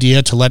an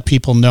idea to let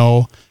people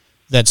know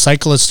that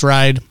cyclists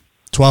ride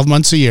 12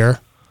 months a year,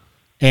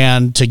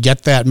 and to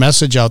get that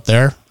message out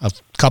there, a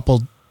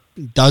couple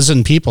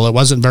dozen people, it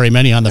wasn't very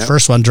many on the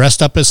first one,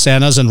 dressed up as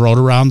Santas and rode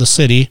around the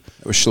city.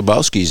 It was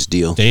Schlabowski's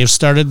deal. Dave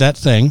started that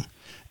thing,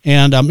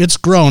 and it's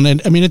grown.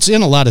 And I mean, it's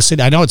in a lot of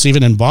cities. I know it's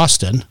even in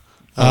Boston.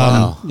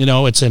 Wow.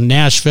 It's in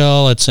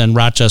Nashville, it's in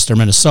Rochester,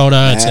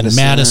 Minnesota, it's in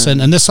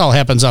Madison, and this all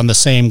happens on the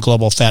same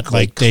Global Fat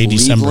Bike Day,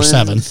 December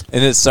 7th.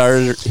 And it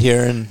started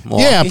here in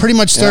Milwaukee? Yeah, pretty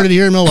much started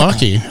here in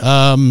Milwaukee.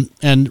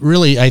 And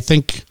really, I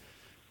think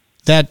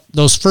that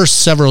those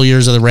first several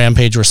years of the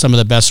Rampage were some of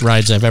the best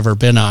rides I've ever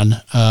been on.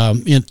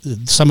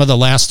 Some of the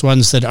last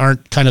ones that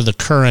aren't kind of the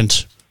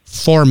current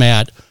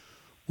format,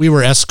 we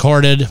were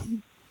escorted,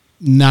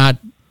 not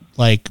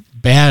like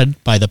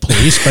bad by the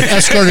police, but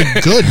escorted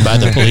good by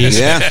the police.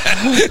 Yeah.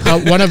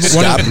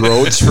 Stopped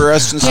roads for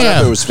us and stuff.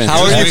 Yeah. It was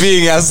fantastic. How are you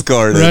being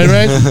escorted?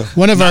 Right.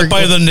 Not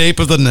by the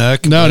nape of the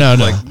neck.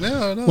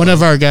 No. One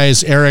of our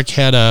guys, Eric,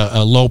 had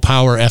a low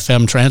power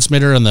FM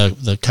transmitter, and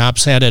the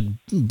cops had it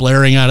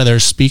blaring out of their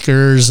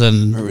speakers,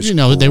 and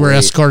they were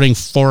escorting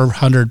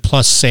 400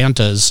 plus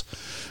Santas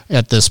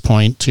at this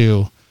point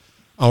to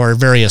our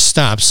various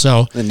stops.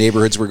 So the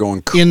neighborhoods were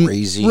going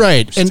crazy.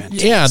 Right. And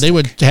fantastic. They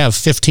would have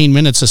 15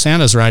 minutes of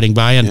Santas riding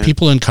by, and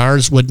people in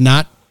cars would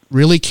not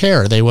really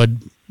care. They would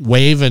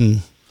wave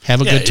and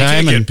have a good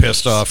time and get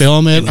pissed off,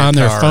 film it on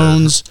their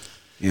phones.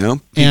 Yeah.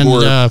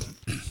 And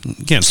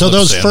so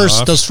those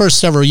first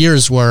several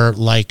years were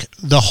like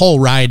the whole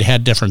ride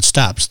had different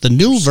stops. The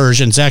new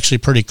version's actually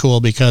pretty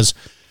cool because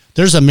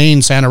there's a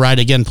main Santa ride,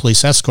 again,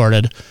 police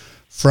escorted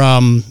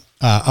from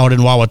out in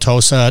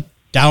Wauwatosa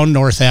down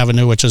North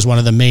Avenue, which is one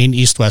of the main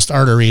east-west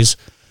arteries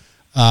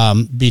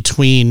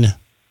between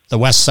the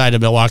west side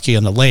of Milwaukee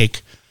and the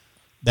lake.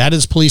 That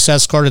is police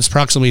escort. It's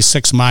approximately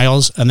 6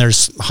 miles, and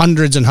there's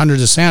hundreds and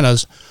hundreds of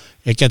Santas.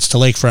 It gets to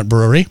Lakefront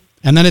Brewery,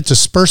 and then it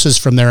disperses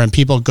from there, and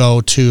people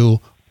go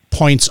to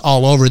points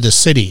all over the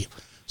city.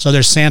 So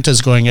there's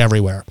Santas going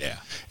everywhere. Yeah.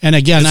 And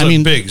again, it's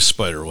a big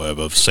spider web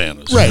of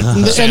Santas. Right.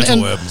 And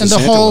the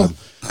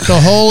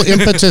whole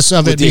impetus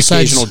of it, the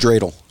besides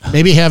occasional dreidel,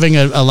 maybe having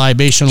a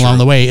libation along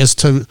the way, is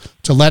to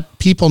let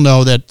people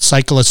know that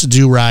cyclists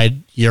do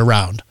ride year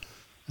round.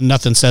 And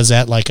nothing says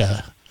that like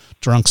a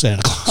drunk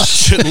Santa Claus.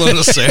 Shitload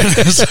of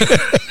Santas.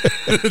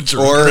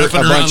 Or a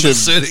bunch of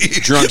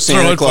drunk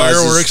Santa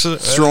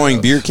Clauses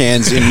throwing beer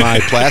cans in my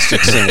plastic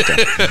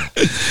Santa.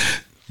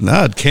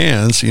 Not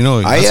cans,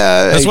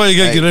 that's why you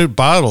got to get out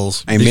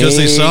bottles, because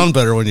they sound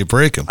better when you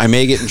break them. I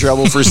may get in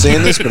trouble for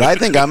saying this, but I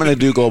think I'm going to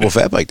do Global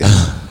Fat Bike Day.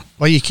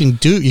 Well, you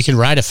can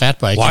ride a fat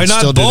bike and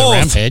still do the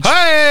Rampage.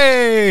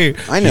 Hey!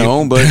 I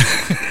know, but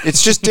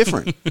it's just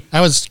different.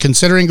 I was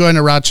considering going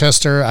to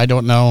Rochester. I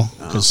don't know,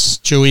 because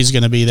Chewy's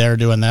going to be there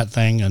doing that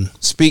thing. And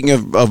speaking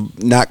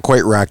of not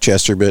quite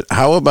Rochester, but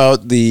how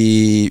about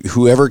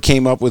whoever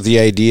came up with the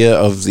idea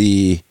of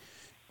the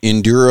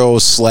enduro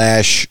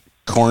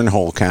 /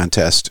 cornhole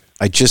contest?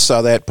 I just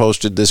saw that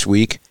posted this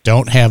week.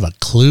 Don't have a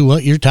clue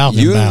what you're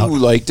talking about. You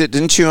liked it,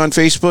 didn't you, on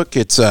Facebook?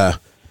 It's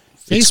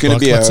going to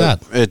be what's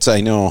that? It's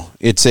a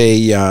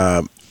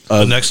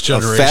next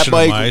generation of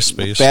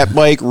MySpace fat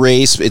bike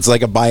race. It's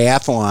like a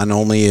biathlon,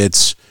 only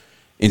it's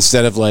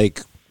instead of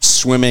like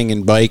swimming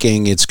and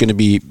biking, it's going to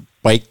be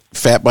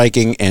fat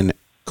biking and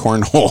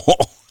cornhole.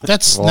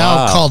 That's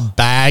now called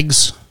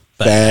bags.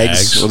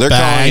 Well,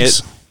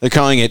 they're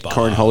calling it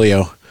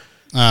cornholio.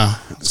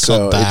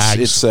 So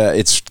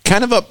it's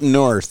kind of up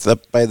north,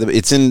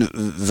 it's in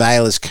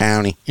Vilas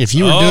County. If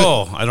you were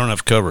I don't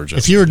have coverage.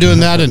 If you were doing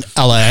that in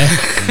LA,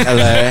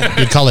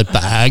 you'd call it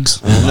bags.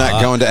 I'm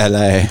not going to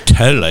LA.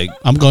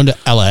 I'm going to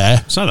LA.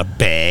 It's not a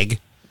bag.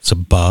 It's a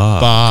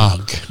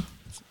bog.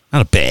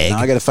 Not a bag. Now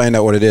I got to find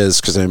out what it is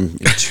because I'm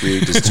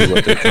intrigued as to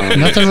what they're calling.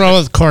 Nothing wrong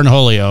with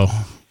cornholio,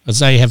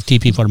 as I have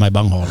TP for my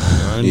bunghole.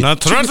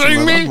 Not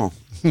threatening me.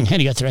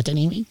 And you got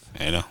threatening me?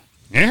 I know.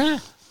 Yeah.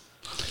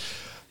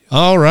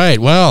 All right.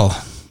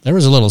 Well, there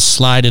was a little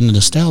slide into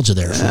nostalgia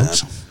there,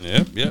 folks.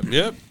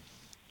 Yep.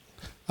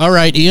 All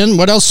right, Ian,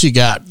 what else you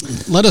got?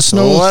 Let us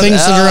know What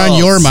things that are on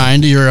your else?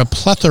 mind. You're a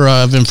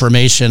plethora of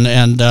information.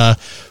 And,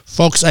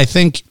 folks, I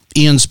think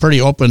Ian's pretty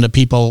open to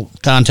people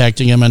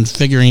contacting him and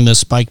figuring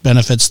this bike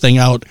benefits thing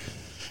out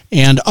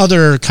and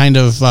other kind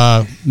of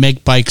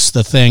make bikes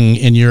the thing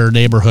in your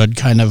neighborhood,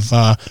 kind of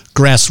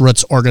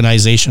grassroots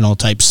organizational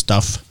type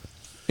stuff.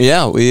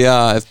 Yeah, we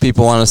if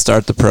people want to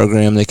start the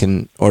program, they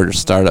can order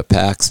startup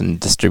packs and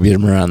distribute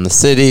them around the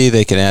city.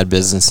 They can add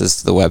businesses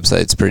to the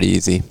website. It's pretty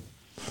easy.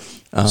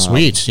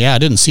 Sweet. Yeah, I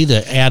didn't see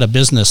the add a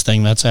business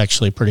thing. That's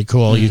actually pretty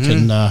cool. You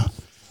can,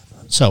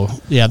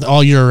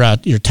 all your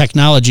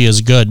technology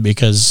is good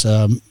because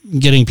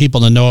getting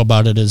people to know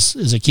about it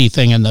is a key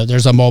thing. And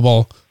there's a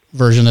mobile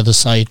version of the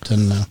site,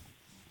 and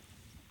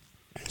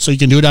so you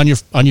can do it on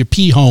your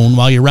pee-hone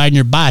while you're riding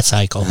your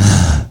bicycle.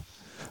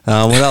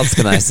 What else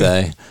can I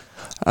say?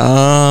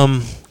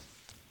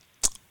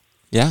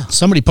 Yeah.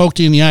 Somebody poked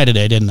you in the eye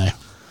today, didn't they?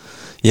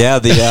 Yeah,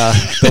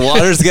 the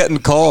water's getting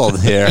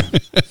cold here.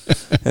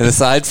 And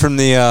aside from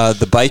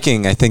the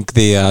biking, I think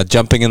the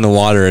jumping in the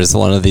water is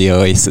one of the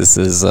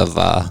oases of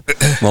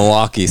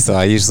Milwaukee. So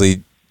I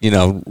usually,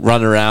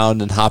 run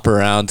around and hop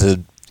around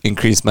to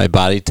increase my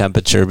body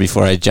temperature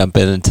before I jump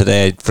in. And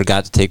today I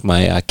forgot to take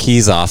my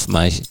keys off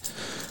my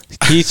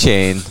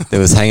keychain that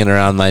was hanging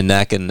around my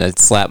neck, and it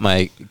slapped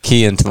my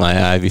key into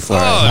my eye before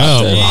I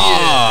hopped in.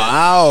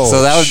 Ouch.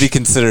 So that would be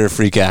considered a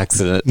freak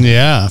accident.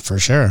 Yeah, for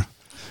sure.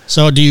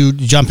 So do you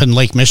jump in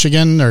Lake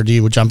Michigan, or do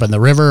you jump in the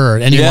river, or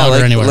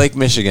water anywhere? Lake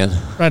Michigan.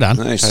 Right on.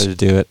 Nice. Try to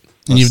do it.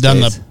 And you've done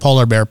the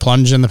polar bear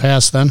plunge in the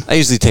past, then? I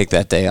usually take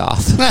that day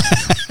off.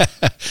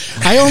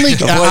 I only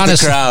Avoid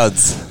the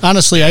crowds.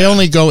 Honestly, I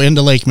only go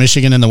into Lake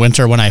Michigan in the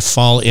winter when I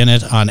fall in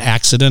it on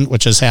accident,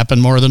 which has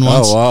happened more than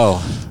once. Oh,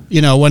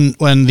 wow.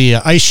 When the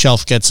ice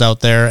shelf gets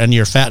out there and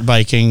you're fat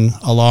biking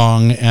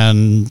along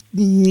and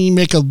you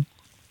make a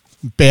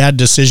bad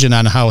decision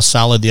on how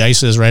solid the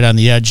ice is right on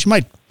the edge, you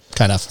might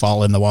kind of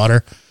fall in the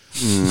water.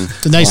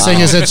 The nice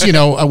thing is it's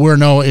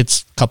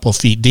it's a couple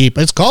feet deep.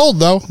 It's cold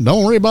though.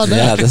 Don't worry about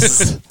that. Yeah,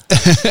 this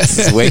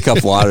is wake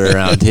up water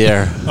around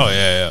here. Oh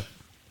yeah.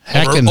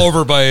 Heckin'.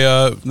 Over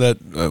by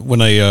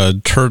when I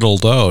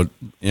turtled out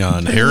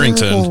in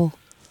Harrington.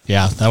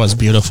 Yeah, that was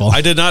beautiful.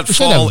 I did not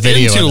fall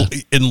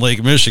in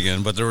Lake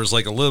Michigan, but there was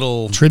like a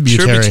little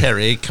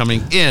tributary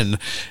coming in,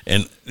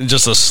 and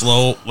just a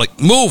slow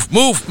move,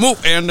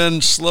 and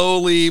then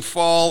slowly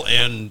fall,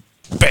 and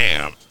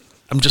bam.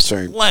 I'm just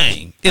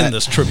laying in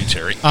this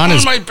tributary on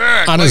my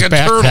back, on his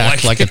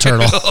backpack, like a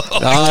turtle.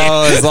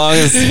 As long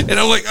as, and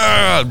I'm like,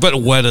 but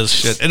wet as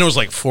shit, and it was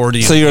like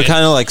 40. So you were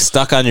kind of like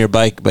stuck on your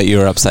bike, but you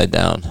were upside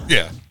down.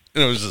 Yeah,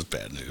 and it was just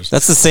bad news.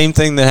 That's the same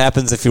thing that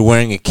happens if you're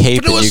wearing a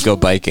cape and you go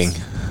biking.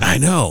 I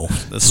know.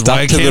 This is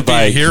why I can't be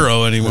a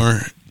hero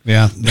anymore.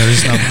 Yeah,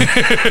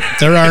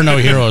 there are no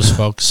heroes,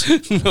 folks.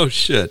 No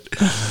shit.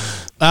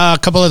 A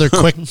couple other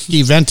quick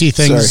eventy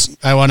things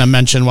I want to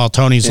mention while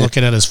Tony's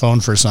looking at his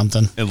phone for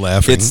something and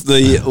laughing. It's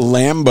the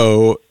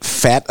Lambo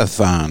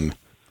Fat-a-thon,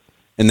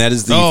 and that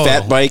is the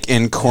fat bike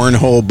and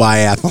cornhole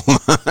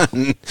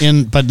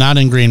biathlon. But not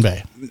in Green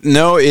Bay.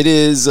 No, it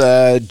is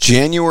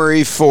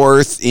January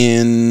 4th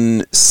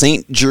in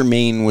St.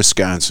 Germain,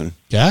 Wisconsin.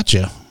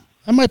 Gotcha.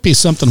 That might be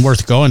something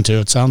worth going to.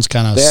 It sounds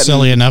kind of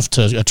silly enough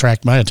to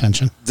attract my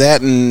attention.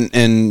 That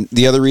and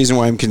the other reason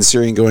why I'm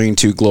considering going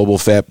to Global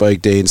Fat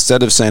Bike Day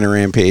instead of Santa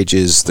Rampage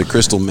is the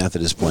Crystal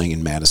Method is playing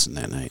in Madison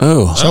that night.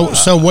 Oh.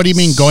 So what do you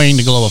mean going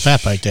to Global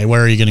Fat Bike Day? Where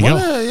are you going to go?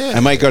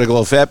 I might go to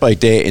Global Fat Bike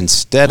Day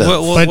instead of...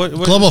 But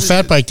Global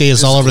Fat Bike Day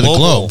is all over the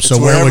globe, so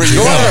where would you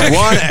go?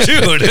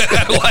 Dude,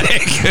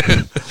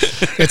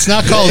 it's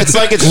not called it's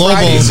like it's Global.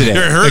 Friday today.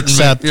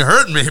 You're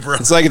hurting me, bro.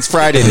 It's like it's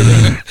Friday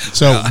today.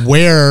 So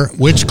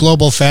which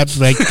Global Fat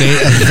Bike Day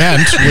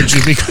event would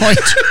you be going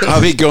to?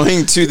 I'll be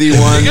going to the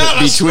one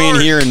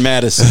between here and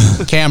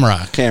Madison.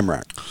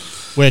 Camrock.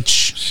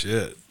 Which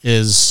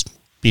is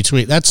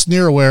between... That's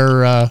near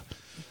where...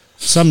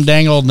 some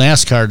dang old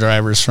NASCAR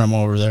drivers from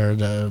over there.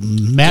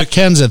 Matt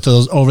Kenseth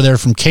over there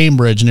from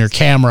Cambridge near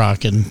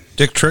Camrock. And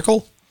Dick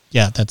Trickle?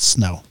 Yeah, that's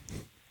no.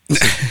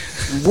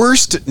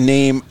 Worst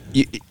name.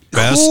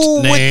 Best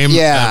name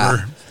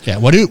ever. Yeah,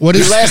 what is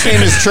your last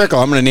name is Trickle.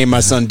 I'm going to name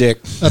my son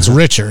Dick. That's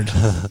Richard.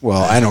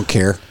 Well, I don't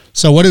care.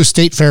 So what do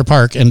State Fair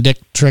Park and Dick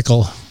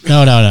Trickle?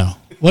 No.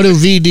 What do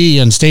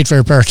VD and State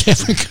Fair Park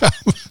have in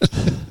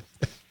common?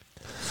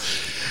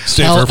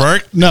 State Fair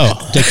Park? No,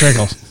 Dick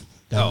Trickle.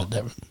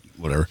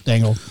 Whatever.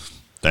 Dangle.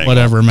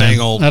 Whatever, man.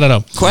 I don't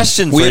know.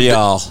 Question for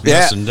y'all.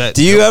 Yeah.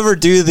 Do you ever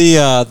do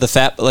the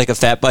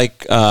fat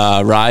bike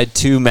ride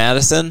to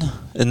Madison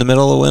in the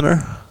middle of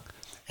winter?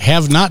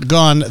 Have not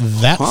gone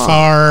that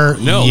far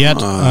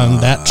yet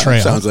on that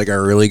trail. Sounds like a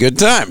really good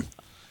time.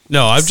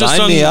 No, I've just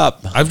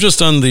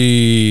done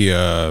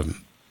the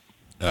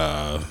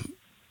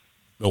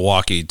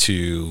Milwaukee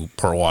to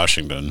Port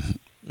Washington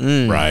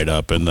ride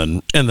up, and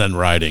then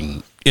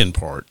riding in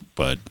Port,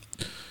 but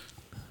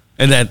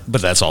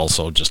that's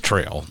also just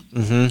trail,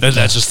 and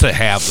that's just to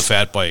have the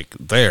fat bike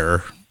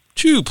there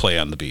to play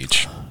on the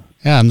beach.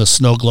 Yeah, and the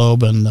snow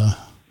globe and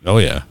oh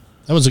yeah,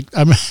 that was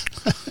that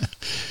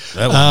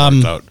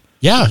one worked out.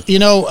 Yeah,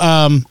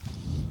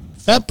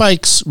 fat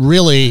bikes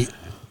really.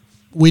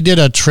 We did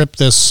a trip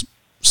this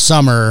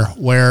summer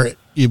where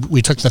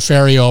we took the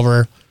ferry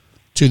over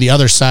to the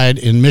other side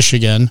in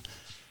Michigan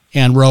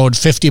and rode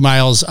 50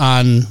 miles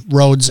on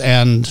roads,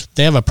 and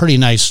they have a pretty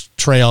nice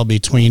trail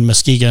between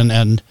Muskegon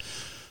and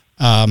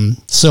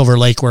Silver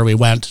Lake where we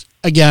went.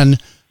 Again,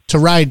 to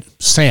ride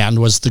sand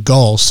was the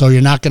goal, so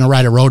you're not going to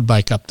ride a road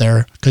bike up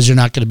there because you're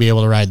not going to be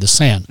able to ride the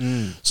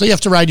sand. So you have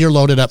to ride your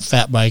loaded up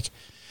fat bike.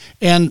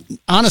 And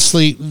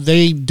honestly,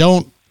 they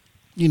don't,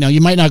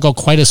 you might not go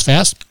quite as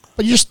fast,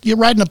 but you're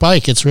riding a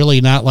bike. It's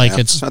really not like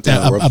it's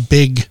a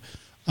big,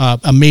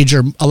 a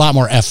major, a lot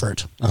more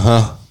effort.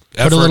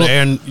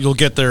 And you'll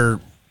get there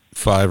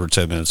 5 or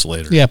 10 minutes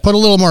later. Yeah, put a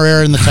little more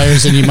air in the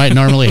tires than you might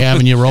normally have,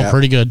 and you roll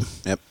pretty good.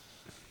 Yep.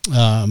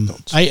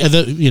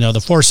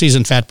 The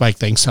 4-season fat bike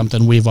thing's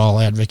something we've all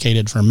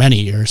advocated for many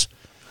years,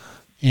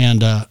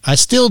 and I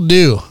still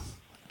do.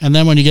 And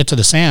then when you get to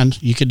the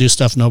sand, you can do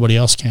stuff nobody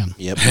else can.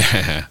 Yep.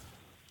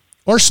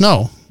 Or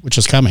snow, which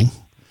is coming.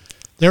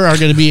 There are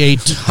going to be a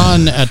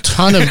ton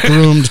of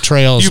groomed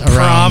trails. You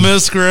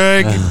promise,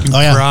 Greg? You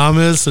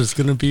promise there's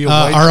going to be a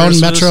white our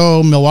Christmas?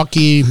 own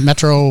Milwaukee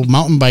Metro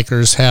mountain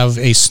bikers have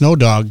a snow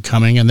dog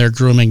coming, and they're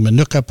grooming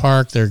Manuka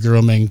Park. They're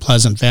grooming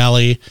Pleasant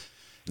Valley,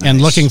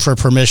 and looking for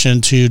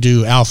permission to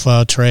do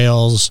Alpha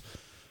Trails,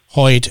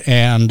 Hoyt,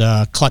 and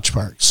Clutch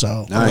Park.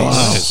 So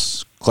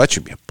nice. Wow. Clutch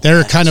would be.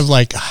 They're kind of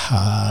like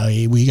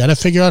we got to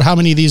figure out how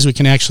many of these we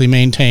can actually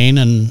maintain,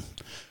 and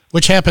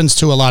which happens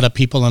to a lot of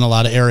people in a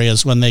lot of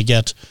areas when they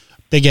get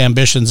big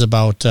ambitions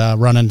about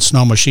running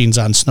snow machines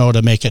on snow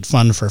to make it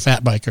fun for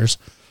fat bikers.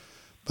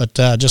 But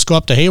just go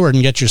up to Hayward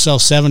and get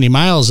yourself 70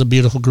 miles of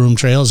beautiful groomed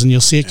trails, and you'll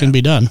see it can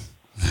be done.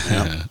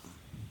 Yeah.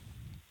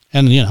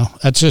 And,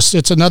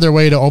 it's another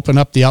way to open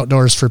up the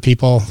outdoors for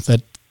people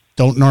that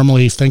don't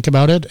normally think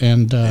about it,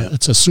 and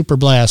it's a super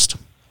blast.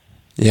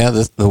 Yeah,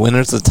 the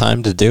winter's the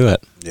time to do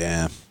it.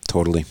 Yeah,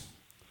 totally.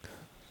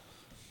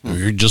 Or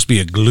you'd just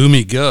be a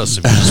gloomy Gus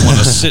if you just want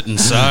to sit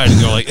inside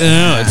and go like,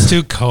 oh, it's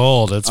too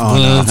cold.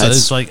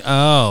 It's like,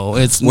 oh,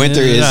 it's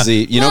winter is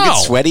get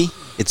sweaty.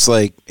 It's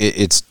like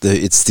it's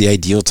the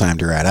ideal time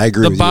to ride. I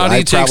agree. The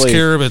body takes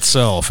care of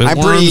itself. I'm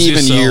pretty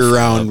even year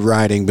round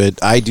riding,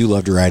 but I do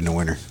love to ride in the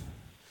winter.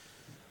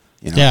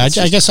 I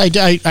guess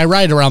I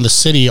ride around the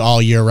city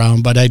all year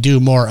round, but I do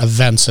more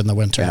events in the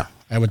winter. Yeah.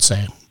 I would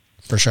say,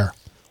 for sure.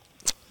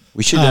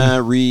 We should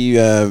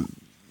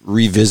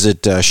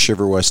revisit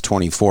Shiver West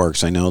 24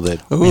 because I know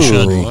that we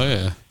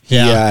should.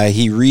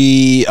 He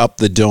re-upped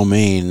the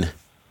domain.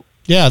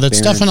 Yeah,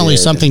 that's definitely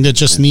something that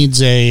just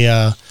needs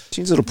a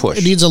little push.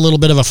 It needs a little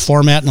bit of a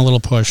format and a little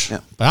push.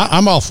 Yeah. But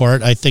I'm all for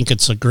it. I think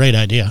it's a great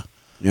idea.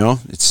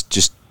 It's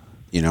just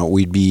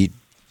we'd be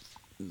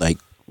like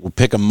we'll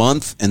pick a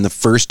month and the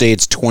first day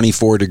it's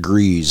 24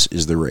 degrees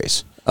is the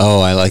race.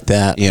 Oh, I like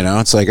that.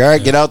 It's like all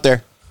right, get out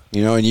there.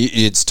 And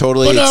it's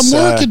totally. But I'm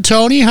working,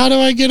 Tony. How do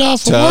I get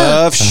off of work?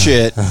 Tough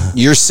shit.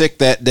 You're sick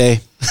that day.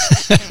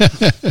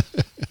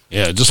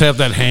 Yeah, just have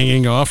that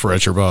hanging off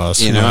at your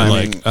boss. You fall.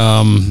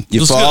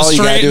 This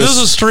is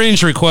a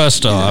strange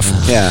request off.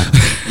 Yeah,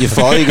 you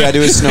fall. You got to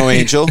do a snow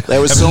angel. That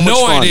was so much fun.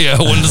 No idea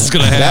when this is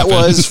going to happen.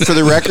 That was, for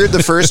the record,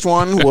 the first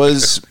one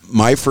was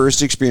my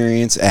first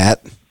experience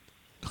at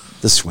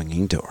the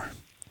swinging door.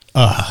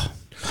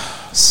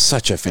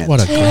 Such a fantastic.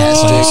 What a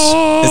fantastic.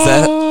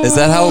 Is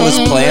that how it was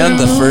planned?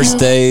 The first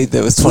day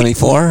that was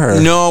 24?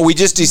 Or? No, we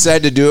just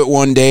decided to do it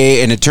one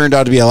day, and it turned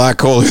out to be a lot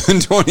colder than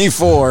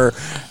 24.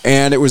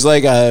 And it was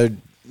like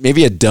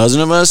maybe a dozen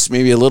of us,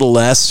 maybe a little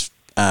less.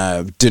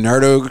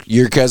 Donardo,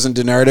 your cousin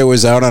Donardo,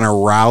 was out on a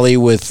Raleigh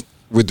with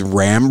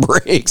ram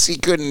brakes. He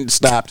couldn't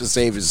stop to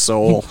save his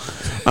soul.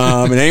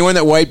 And anyone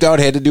that wiped out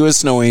had to do a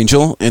snow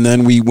angel. And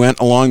then we went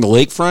along the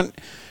lakefront.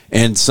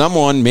 And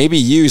someone, maybe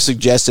you,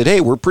 suggested, hey,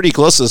 we're pretty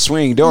close to the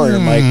swinging door. And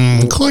I'm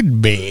like, could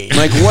be. I'm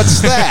like,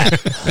 what's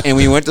that? And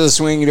we went to the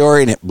swinging door,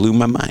 and it blew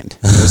my mind.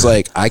 I was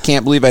like, I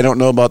can't believe I don't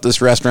know about this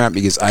restaurant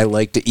because I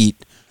like to eat.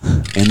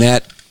 And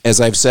that,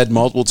 as I've said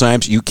multiple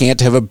times, you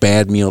can't have a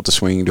bad meal at the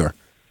swinging door.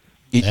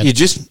 You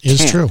just can't.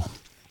 It's true.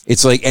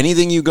 It's like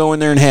anything you go in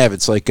there and have,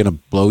 it's like going to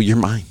blow your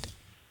mind.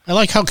 I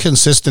like how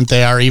consistent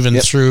they are, even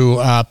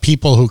through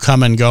people who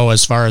come and go.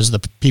 As far as the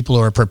people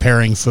who are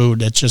preparing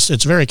food,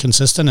 it's very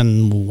consistent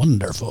and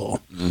wonderful.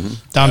 Mm-hmm.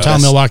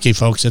 Downtown Milwaukee,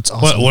 folks, it's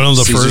awesome. One of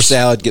the Caesar first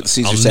salad, get the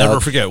Caesar salad. I'll never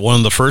forget one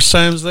of the first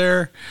times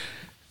there.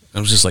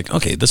 I was just like,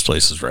 okay, this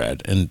place is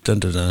rad, and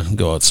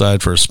go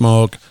outside for a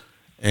smoke,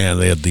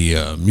 and they had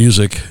the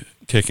music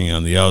kicking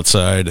on the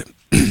outside,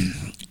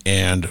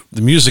 and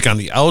the music on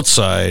the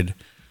outside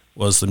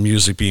was the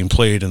music being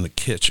played in the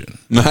kitchen.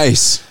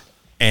 Nice.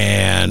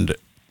 And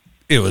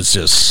it was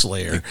just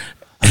Slayer.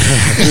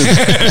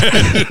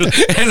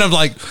 And I'm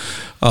like,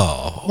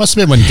 oh. Must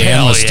have been when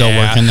Dan was still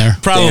working there.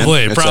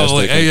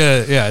 Probably.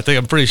 Yeah, I think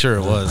I'm pretty sure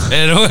it was.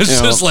 And it was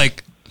just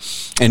like,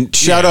 And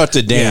shout out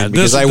to Dan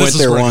because I went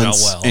there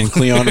once and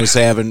Cleon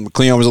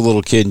was a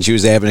little kid and she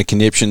was having a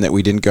conniption that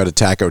we didn't go to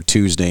Taco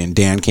Tuesday, and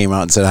Dan came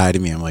out and said hi to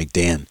me. I'm like,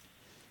 Dan,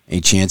 any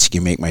chance you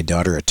can make my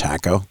daughter a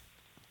taco?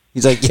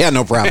 He's like, yeah,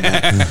 no problem,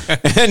 man.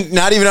 And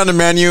not even on the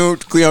menu.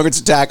 Cleo gets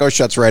a taco,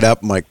 shuts right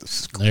up. I'm like,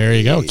 there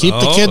you go. Keep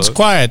the kids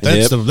quiet.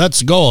 That's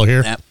the goal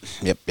here.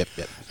 Yep.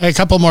 A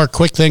couple more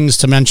quick things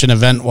to mention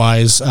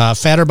event-wise.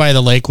 Fatter by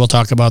the Lake, we'll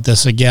talk about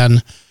this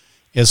again,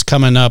 is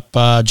coming up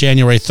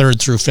January 3rd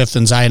through 5th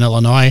in Zion,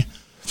 Illinois.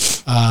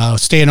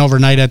 Staying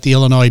overnight at the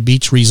Illinois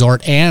Beach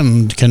Resort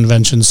and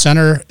Convention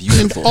Center.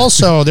 Beautiful. And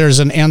also, there's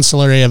an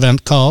ancillary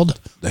event called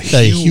the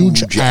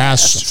Huge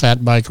Ass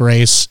Fat Bike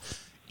Race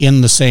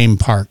in the same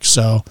park.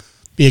 So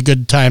be a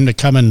good time to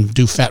come and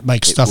do fat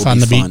bike stuff on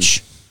the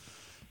beach.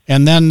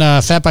 And then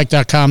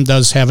fatbike.com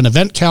does have an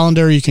event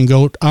calendar. You can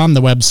go on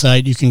the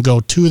website. You can go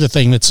to the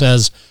thing that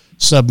says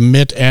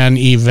submit an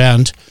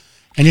event.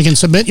 And you can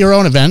submit your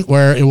own event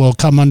where it will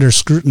come under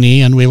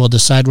scrutiny and we will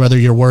decide whether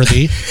you're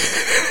worthy.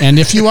 And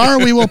if you are,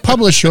 we will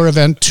publish your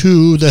event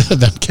to the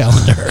event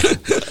calendar.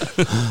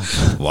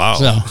 Wow.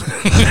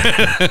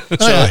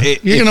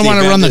 You're going to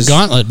want to run the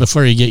gauntlet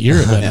before you get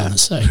your event on the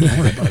site. Don't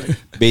worry about it.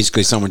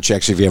 Basically, someone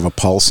checks if you have a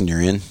pulse and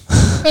you're in.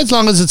 As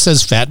long as it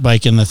says fat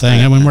bike in the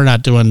thing. I mean, we're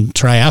not doing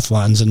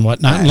triathlons and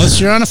whatnot unless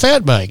you're on a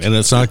fat bike. And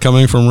it's not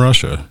coming from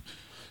Russia.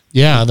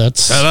 Yeah,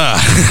 that's.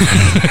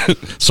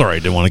 Sorry, I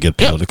didn't want to get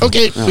political.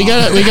 Okay, we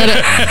got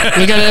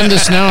to end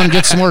this now and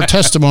get some more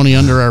testimony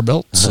under our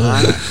belts.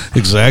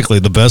 Exactly,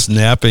 the best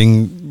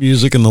napping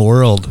music in the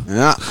world.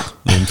 Yeah,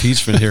 the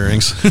impeachment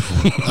hearings.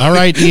 All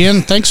right,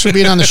 Ian, thanks for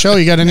being on the show.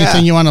 You got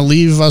anything you want to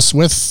leave us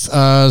with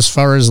as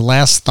far as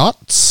last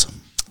thoughts?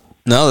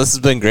 No, this has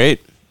been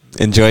great.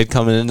 Enjoyed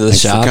coming into the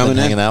shop and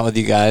hanging out with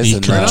you guys.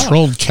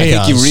 Controlled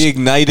chaos. I think you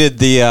reignited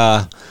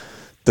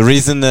the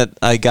reason that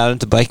I got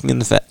into biking in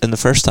the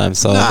first time.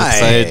 So I'm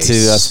excited to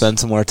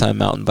spend some more time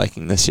mountain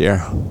biking this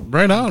year.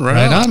 Right on,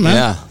 man.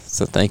 Yeah,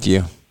 so thank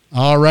you.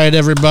 All right,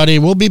 everybody.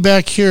 We'll be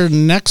back here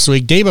next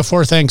week, day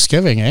before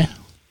Thanksgiving, eh?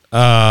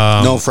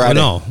 No, Friday.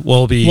 No,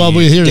 we'll be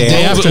here the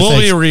day after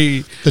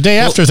Thanksgiving. The day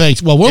after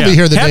Thanksgiving. Well, we'll be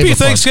here the day before. Happy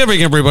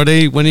Thanksgiving,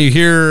 everybody, when you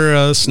hear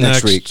us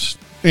next week.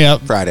 Yeah.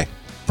 Friday.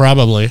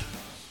 Probably.